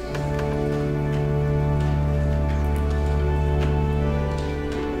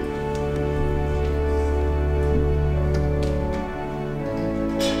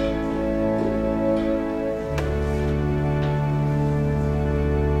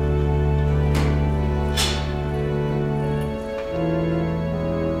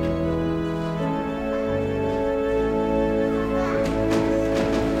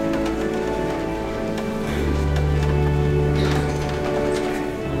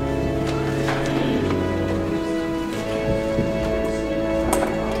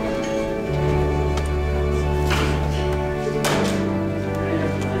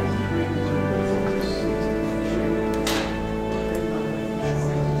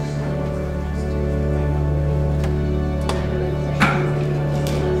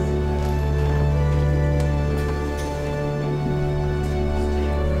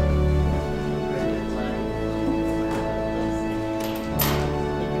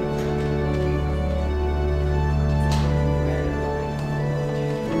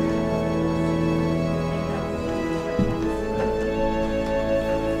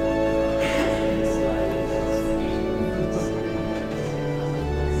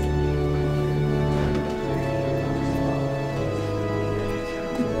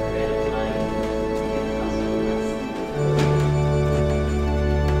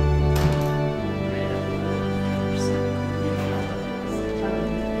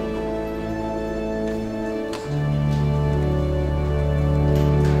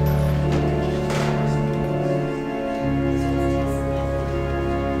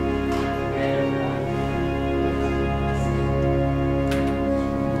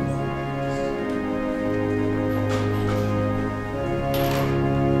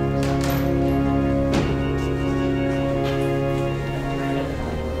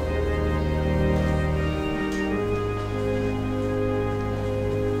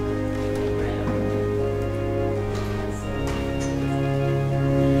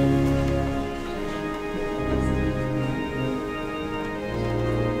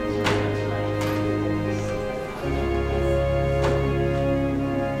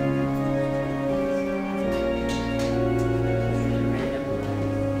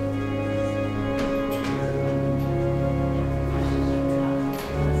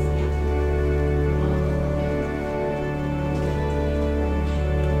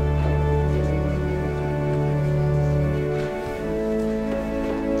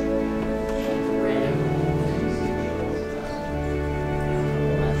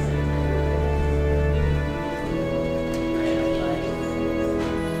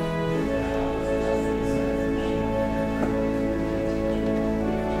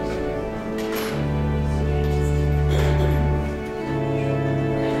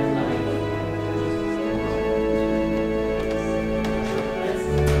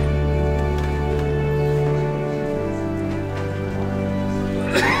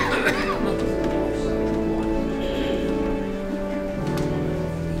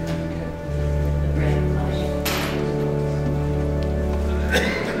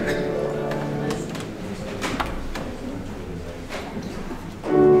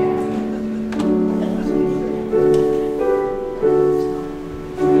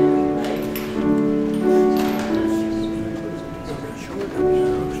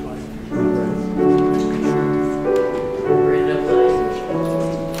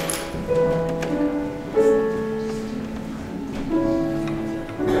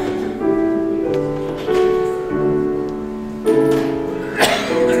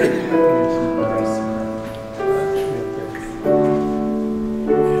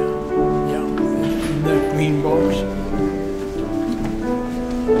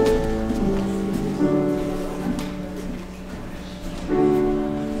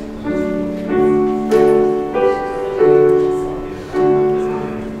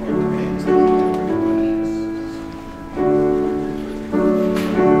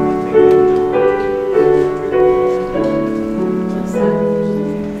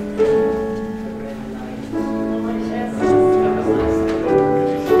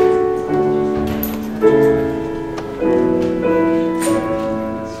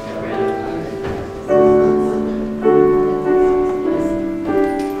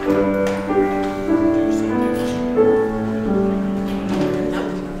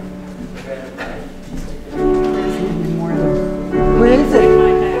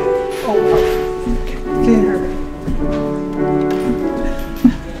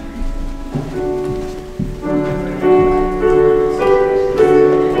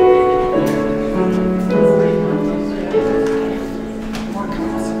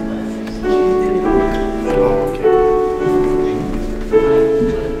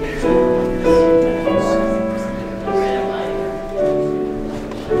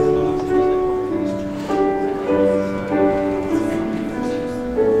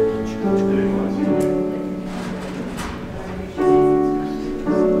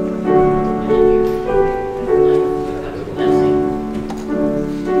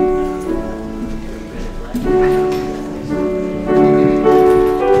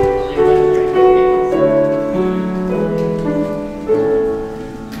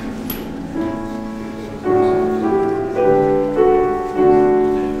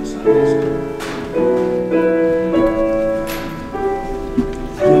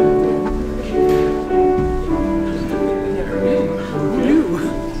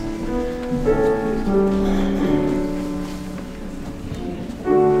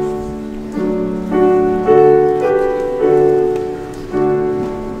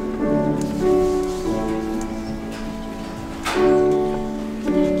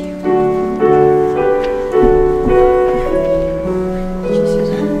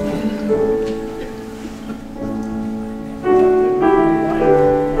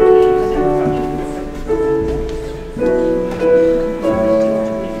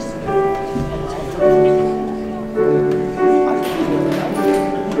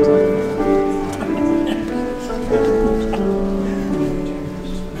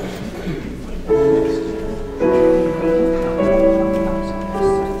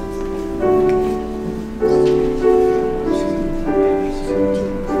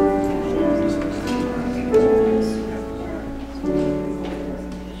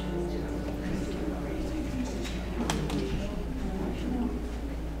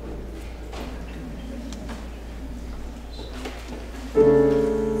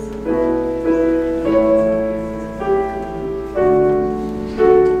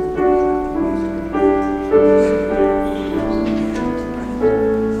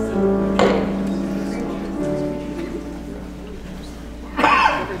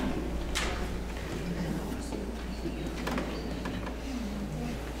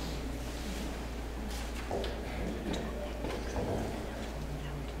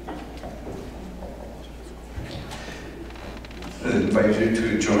 I invite you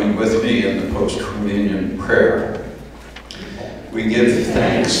to join with me in the post-communion prayer. We give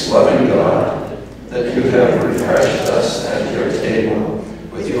thanks, loving God, that you have refreshed us at your table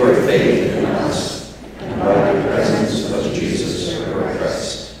with your faith in us and by the presence of Jesus, our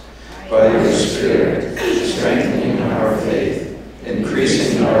Christ. By your Spirit, strengthening our faith,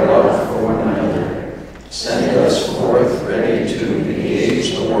 increasing our love for one another, send us forth ready to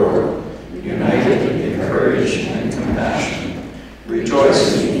engage the world, united in courage and compassion,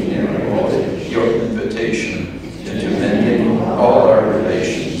 rejoicing in your invitation into mending all our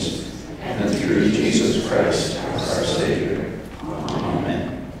relations, and through Jesus Christ, our Savior.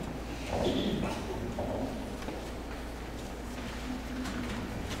 Amen.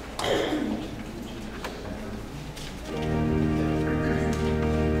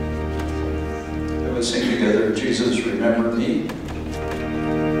 Jesus, remember me.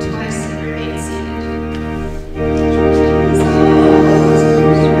 Twice and remain seated.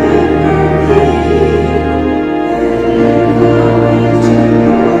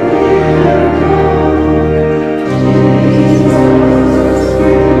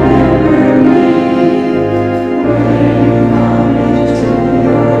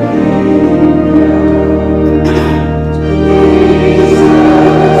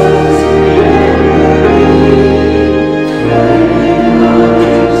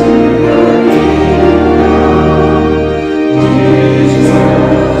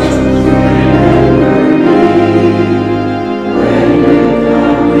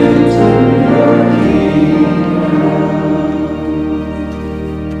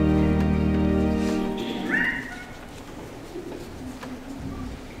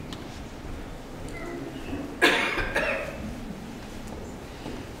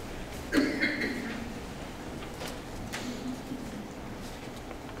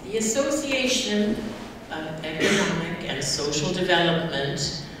 The Association of Economic and Social Development,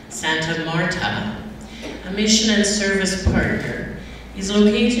 Santa Marta, a mission and service partner, is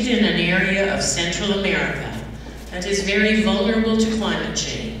located in an area of Central America that is very vulnerable to climate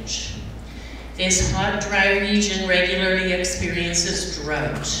change. This hot, dry region regularly experiences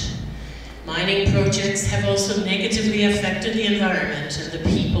drought. Mining projects have also negatively affected the environment and the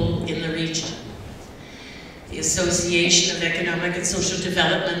people in the region. The Association of Economic and Social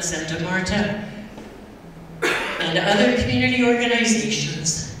Development, Santa Marta, and other community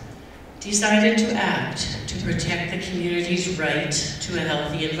organizations decided to act to protect the community's right to a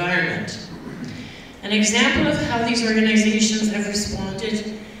healthy environment. An example of how these organizations have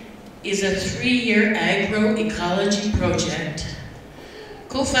responded is a 3-year agroecology project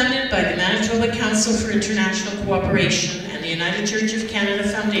co-funded by the Manitoba Council for International Cooperation and the United Church of Canada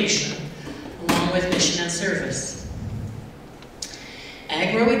Foundation, along with Mission and Service.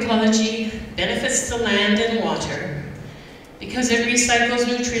 Agroecology benefits the land and water because it recycles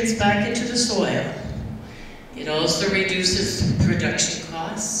nutrients back into the soil. It also reduces production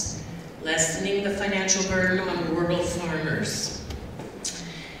costs, lessening the financial burden on rural farmers.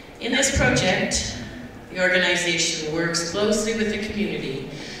 In this project, the organization works closely with the community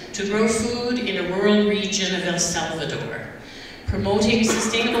to grow food in a rural region of El Salvador, promoting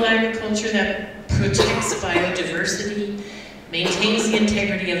sustainable agriculture that protects biodiversity, maintains the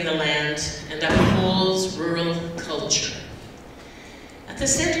integrity of the land, and upholds rural culture. At the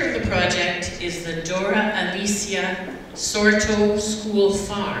center of the project is the Dora Alicia Sorto School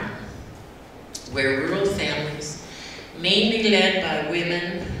Farm, where rural families, mainly led by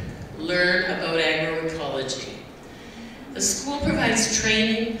women, learn about agroecology. The school provides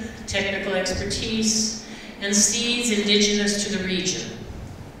training, technical expertise, and seeds indigenous to the region.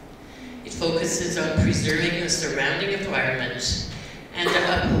 It focuses on preserving the surrounding environment and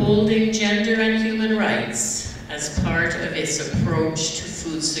upholding gender and human rights as part of its approach to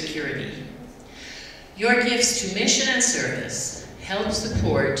food security. Your gifts to Mission and Service help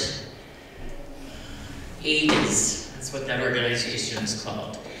support AIDES, that's what that organization is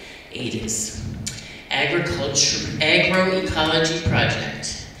called, AIDES, Agroecology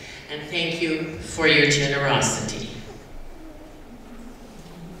Project, and thank you for your generosity.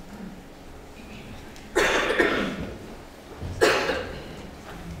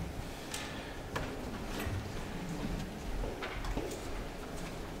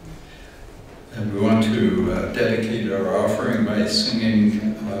 And we want to dedicate our offering by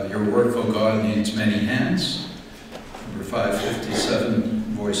singing Your Work, O God, Needs Many Hands, number 557,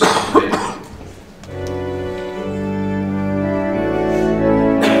 Voices of Faith.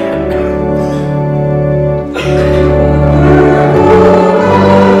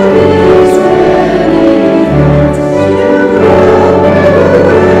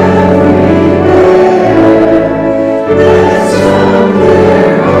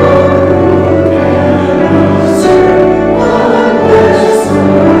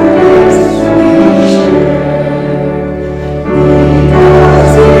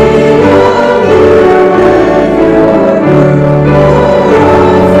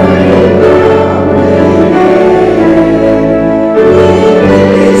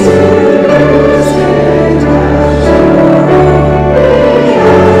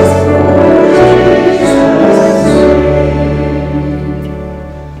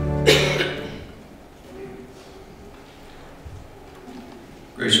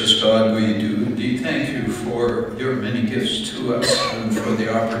 Gracious God, we do indeed thank you for your many gifts to us and for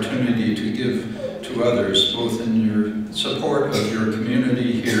the opportunity to give to others, both in your support of your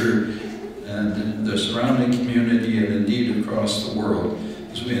community here and the surrounding community and indeed across the world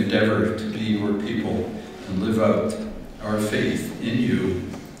as we endeavor to be your people and live out our faith in you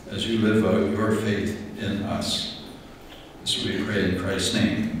as you live out your faith in us. This we pray in Christ's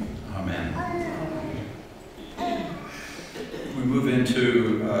name. Amen. We move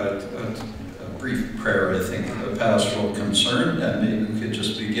into a brief prayer, I think, a pastoral concern, and maybe we could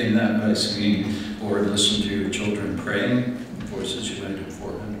just begin that by singing, Lord, listen to your children praying, voices united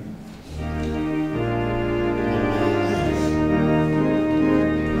for him.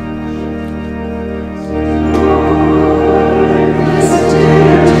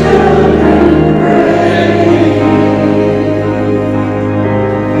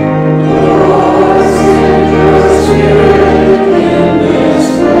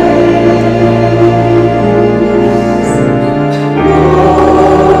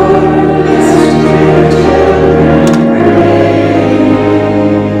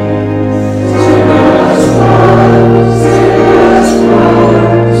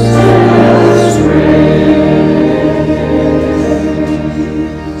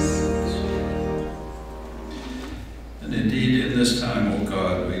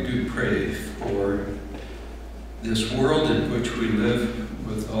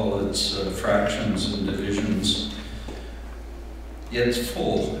 Yet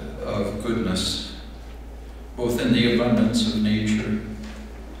full of goodness, both in the abundance of nature,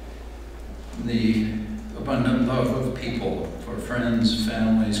 the abundant love of people for friends,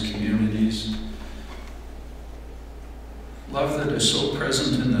 families, communities. Love that is so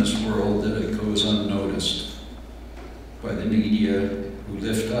present in this world that it goes unnoticed by the media who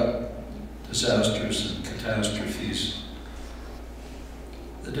lift up disasters and catastrophes.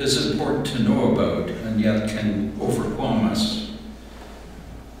 That is important to know about and yet can overwhelm us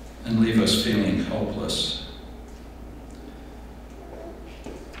and leave us feeling helpless.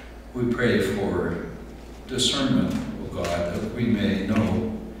 We pray for discernment, O God, that we may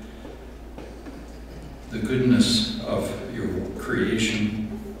know the goodness of your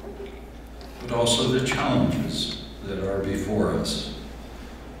creation, but also the challenges that are before us,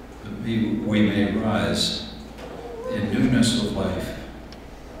 that we may rise in newness of life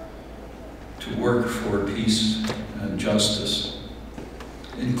to work for peace and justice,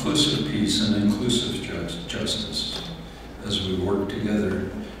 inclusive peace and inclusive justice, as we work together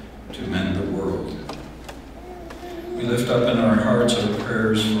to mend the world. We lift up in our hearts our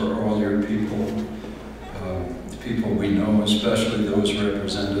prayers for all your people, people we know, especially those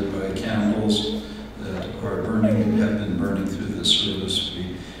represented by candles that are burning, have been burning through this service.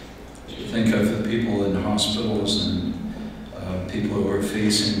 We think of the people in hospitals and people who are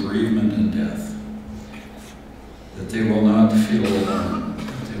facing bereavement and death, that they will not feel alone.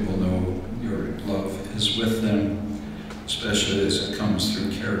 They will know your love is with them, especially as it comes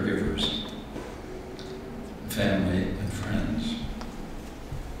through caregivers, family, and friends.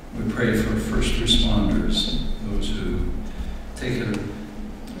 We pray for first responders, those who take it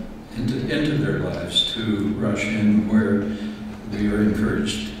into their lives to rush in where we are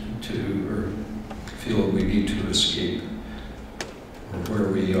encouraged to, or feel we need to escape, or where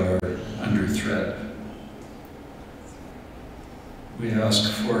we are under threat. We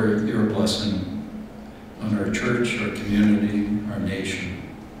ask for your blessing on our church, our community, our nation,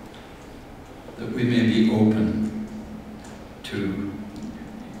 that we may be open to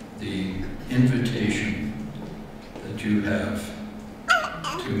the invitation that you have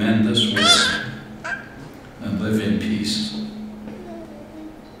to mend this world and live in peace.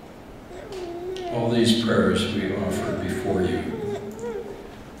 All these prayers we offer before you.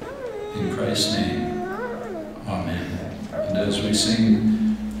 In Christ's name, amen. And as we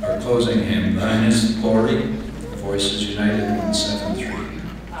sing our closing hymn, Thine is the Glory, Voices United 173.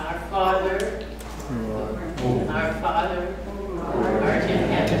 Our Father, our Father, who art in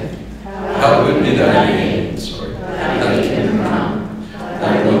heaven, Hallowed be thy name. Sorry. thy kingdom come,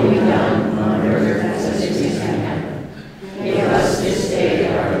 thy will be done on earth as it is in heaven. Give us this day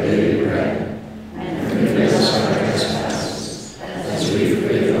our daily bread, and forgive us our trespasses, as we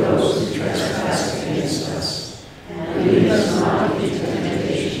forgive those who trespass against us. And lead us not into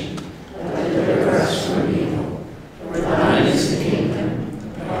temptation, but deliver us from evil. For thine is the kingdom,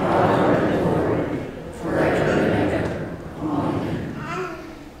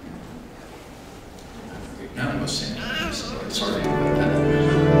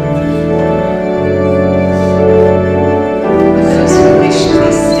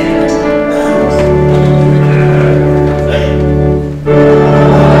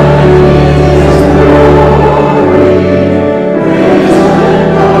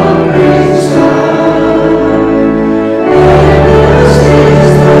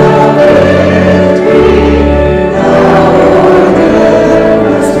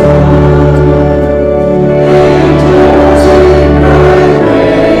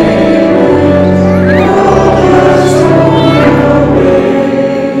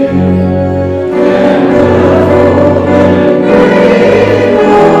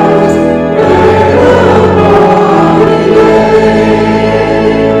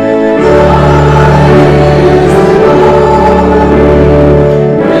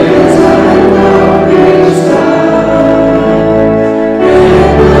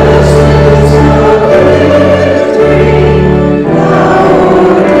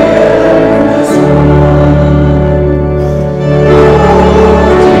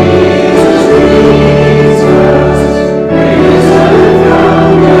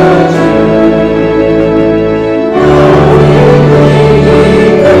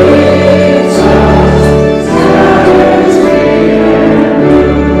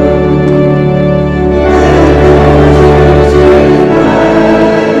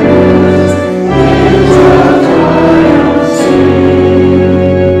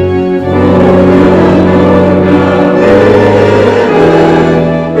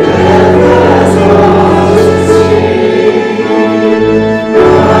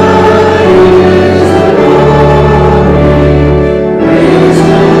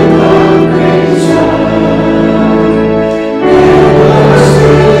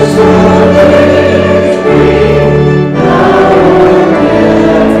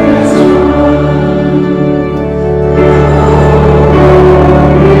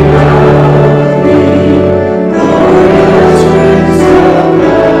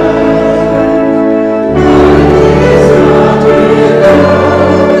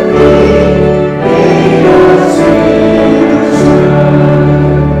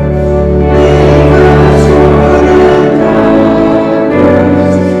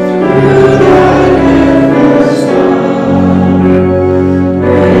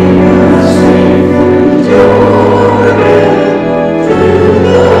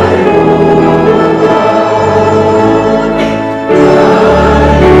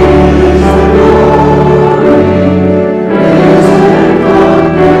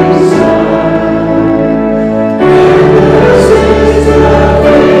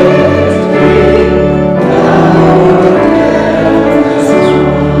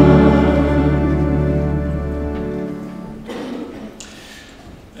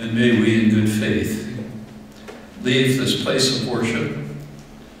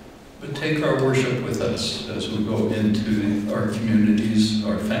 communities,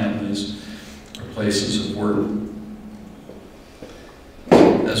 our families, our places of work.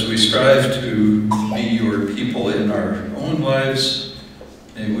 As we strive to be your people in our own lives,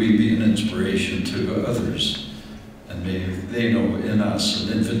 may we be an inspiration to others, and may they know in us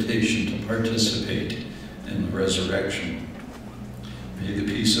an invitation to participate in the resurrection. May the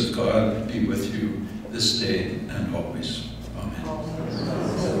peace of God be with you this day and always. Amen.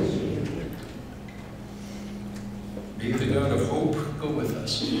 May the God of hope go with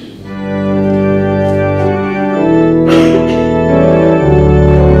us.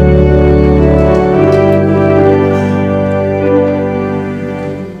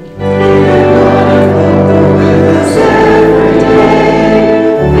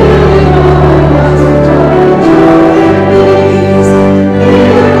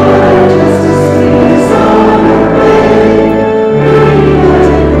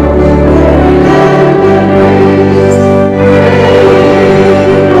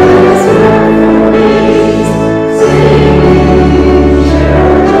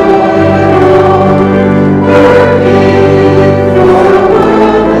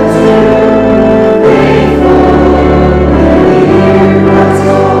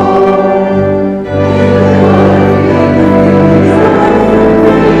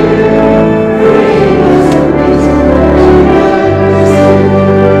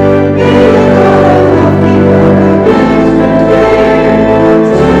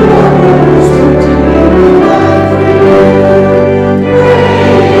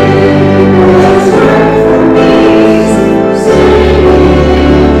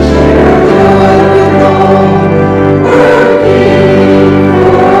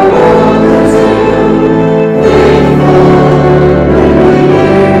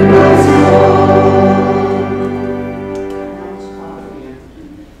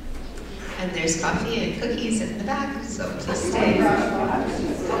 And there's coffee and cookies in the back, so please stay. And hot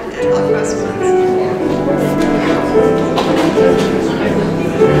cross buns.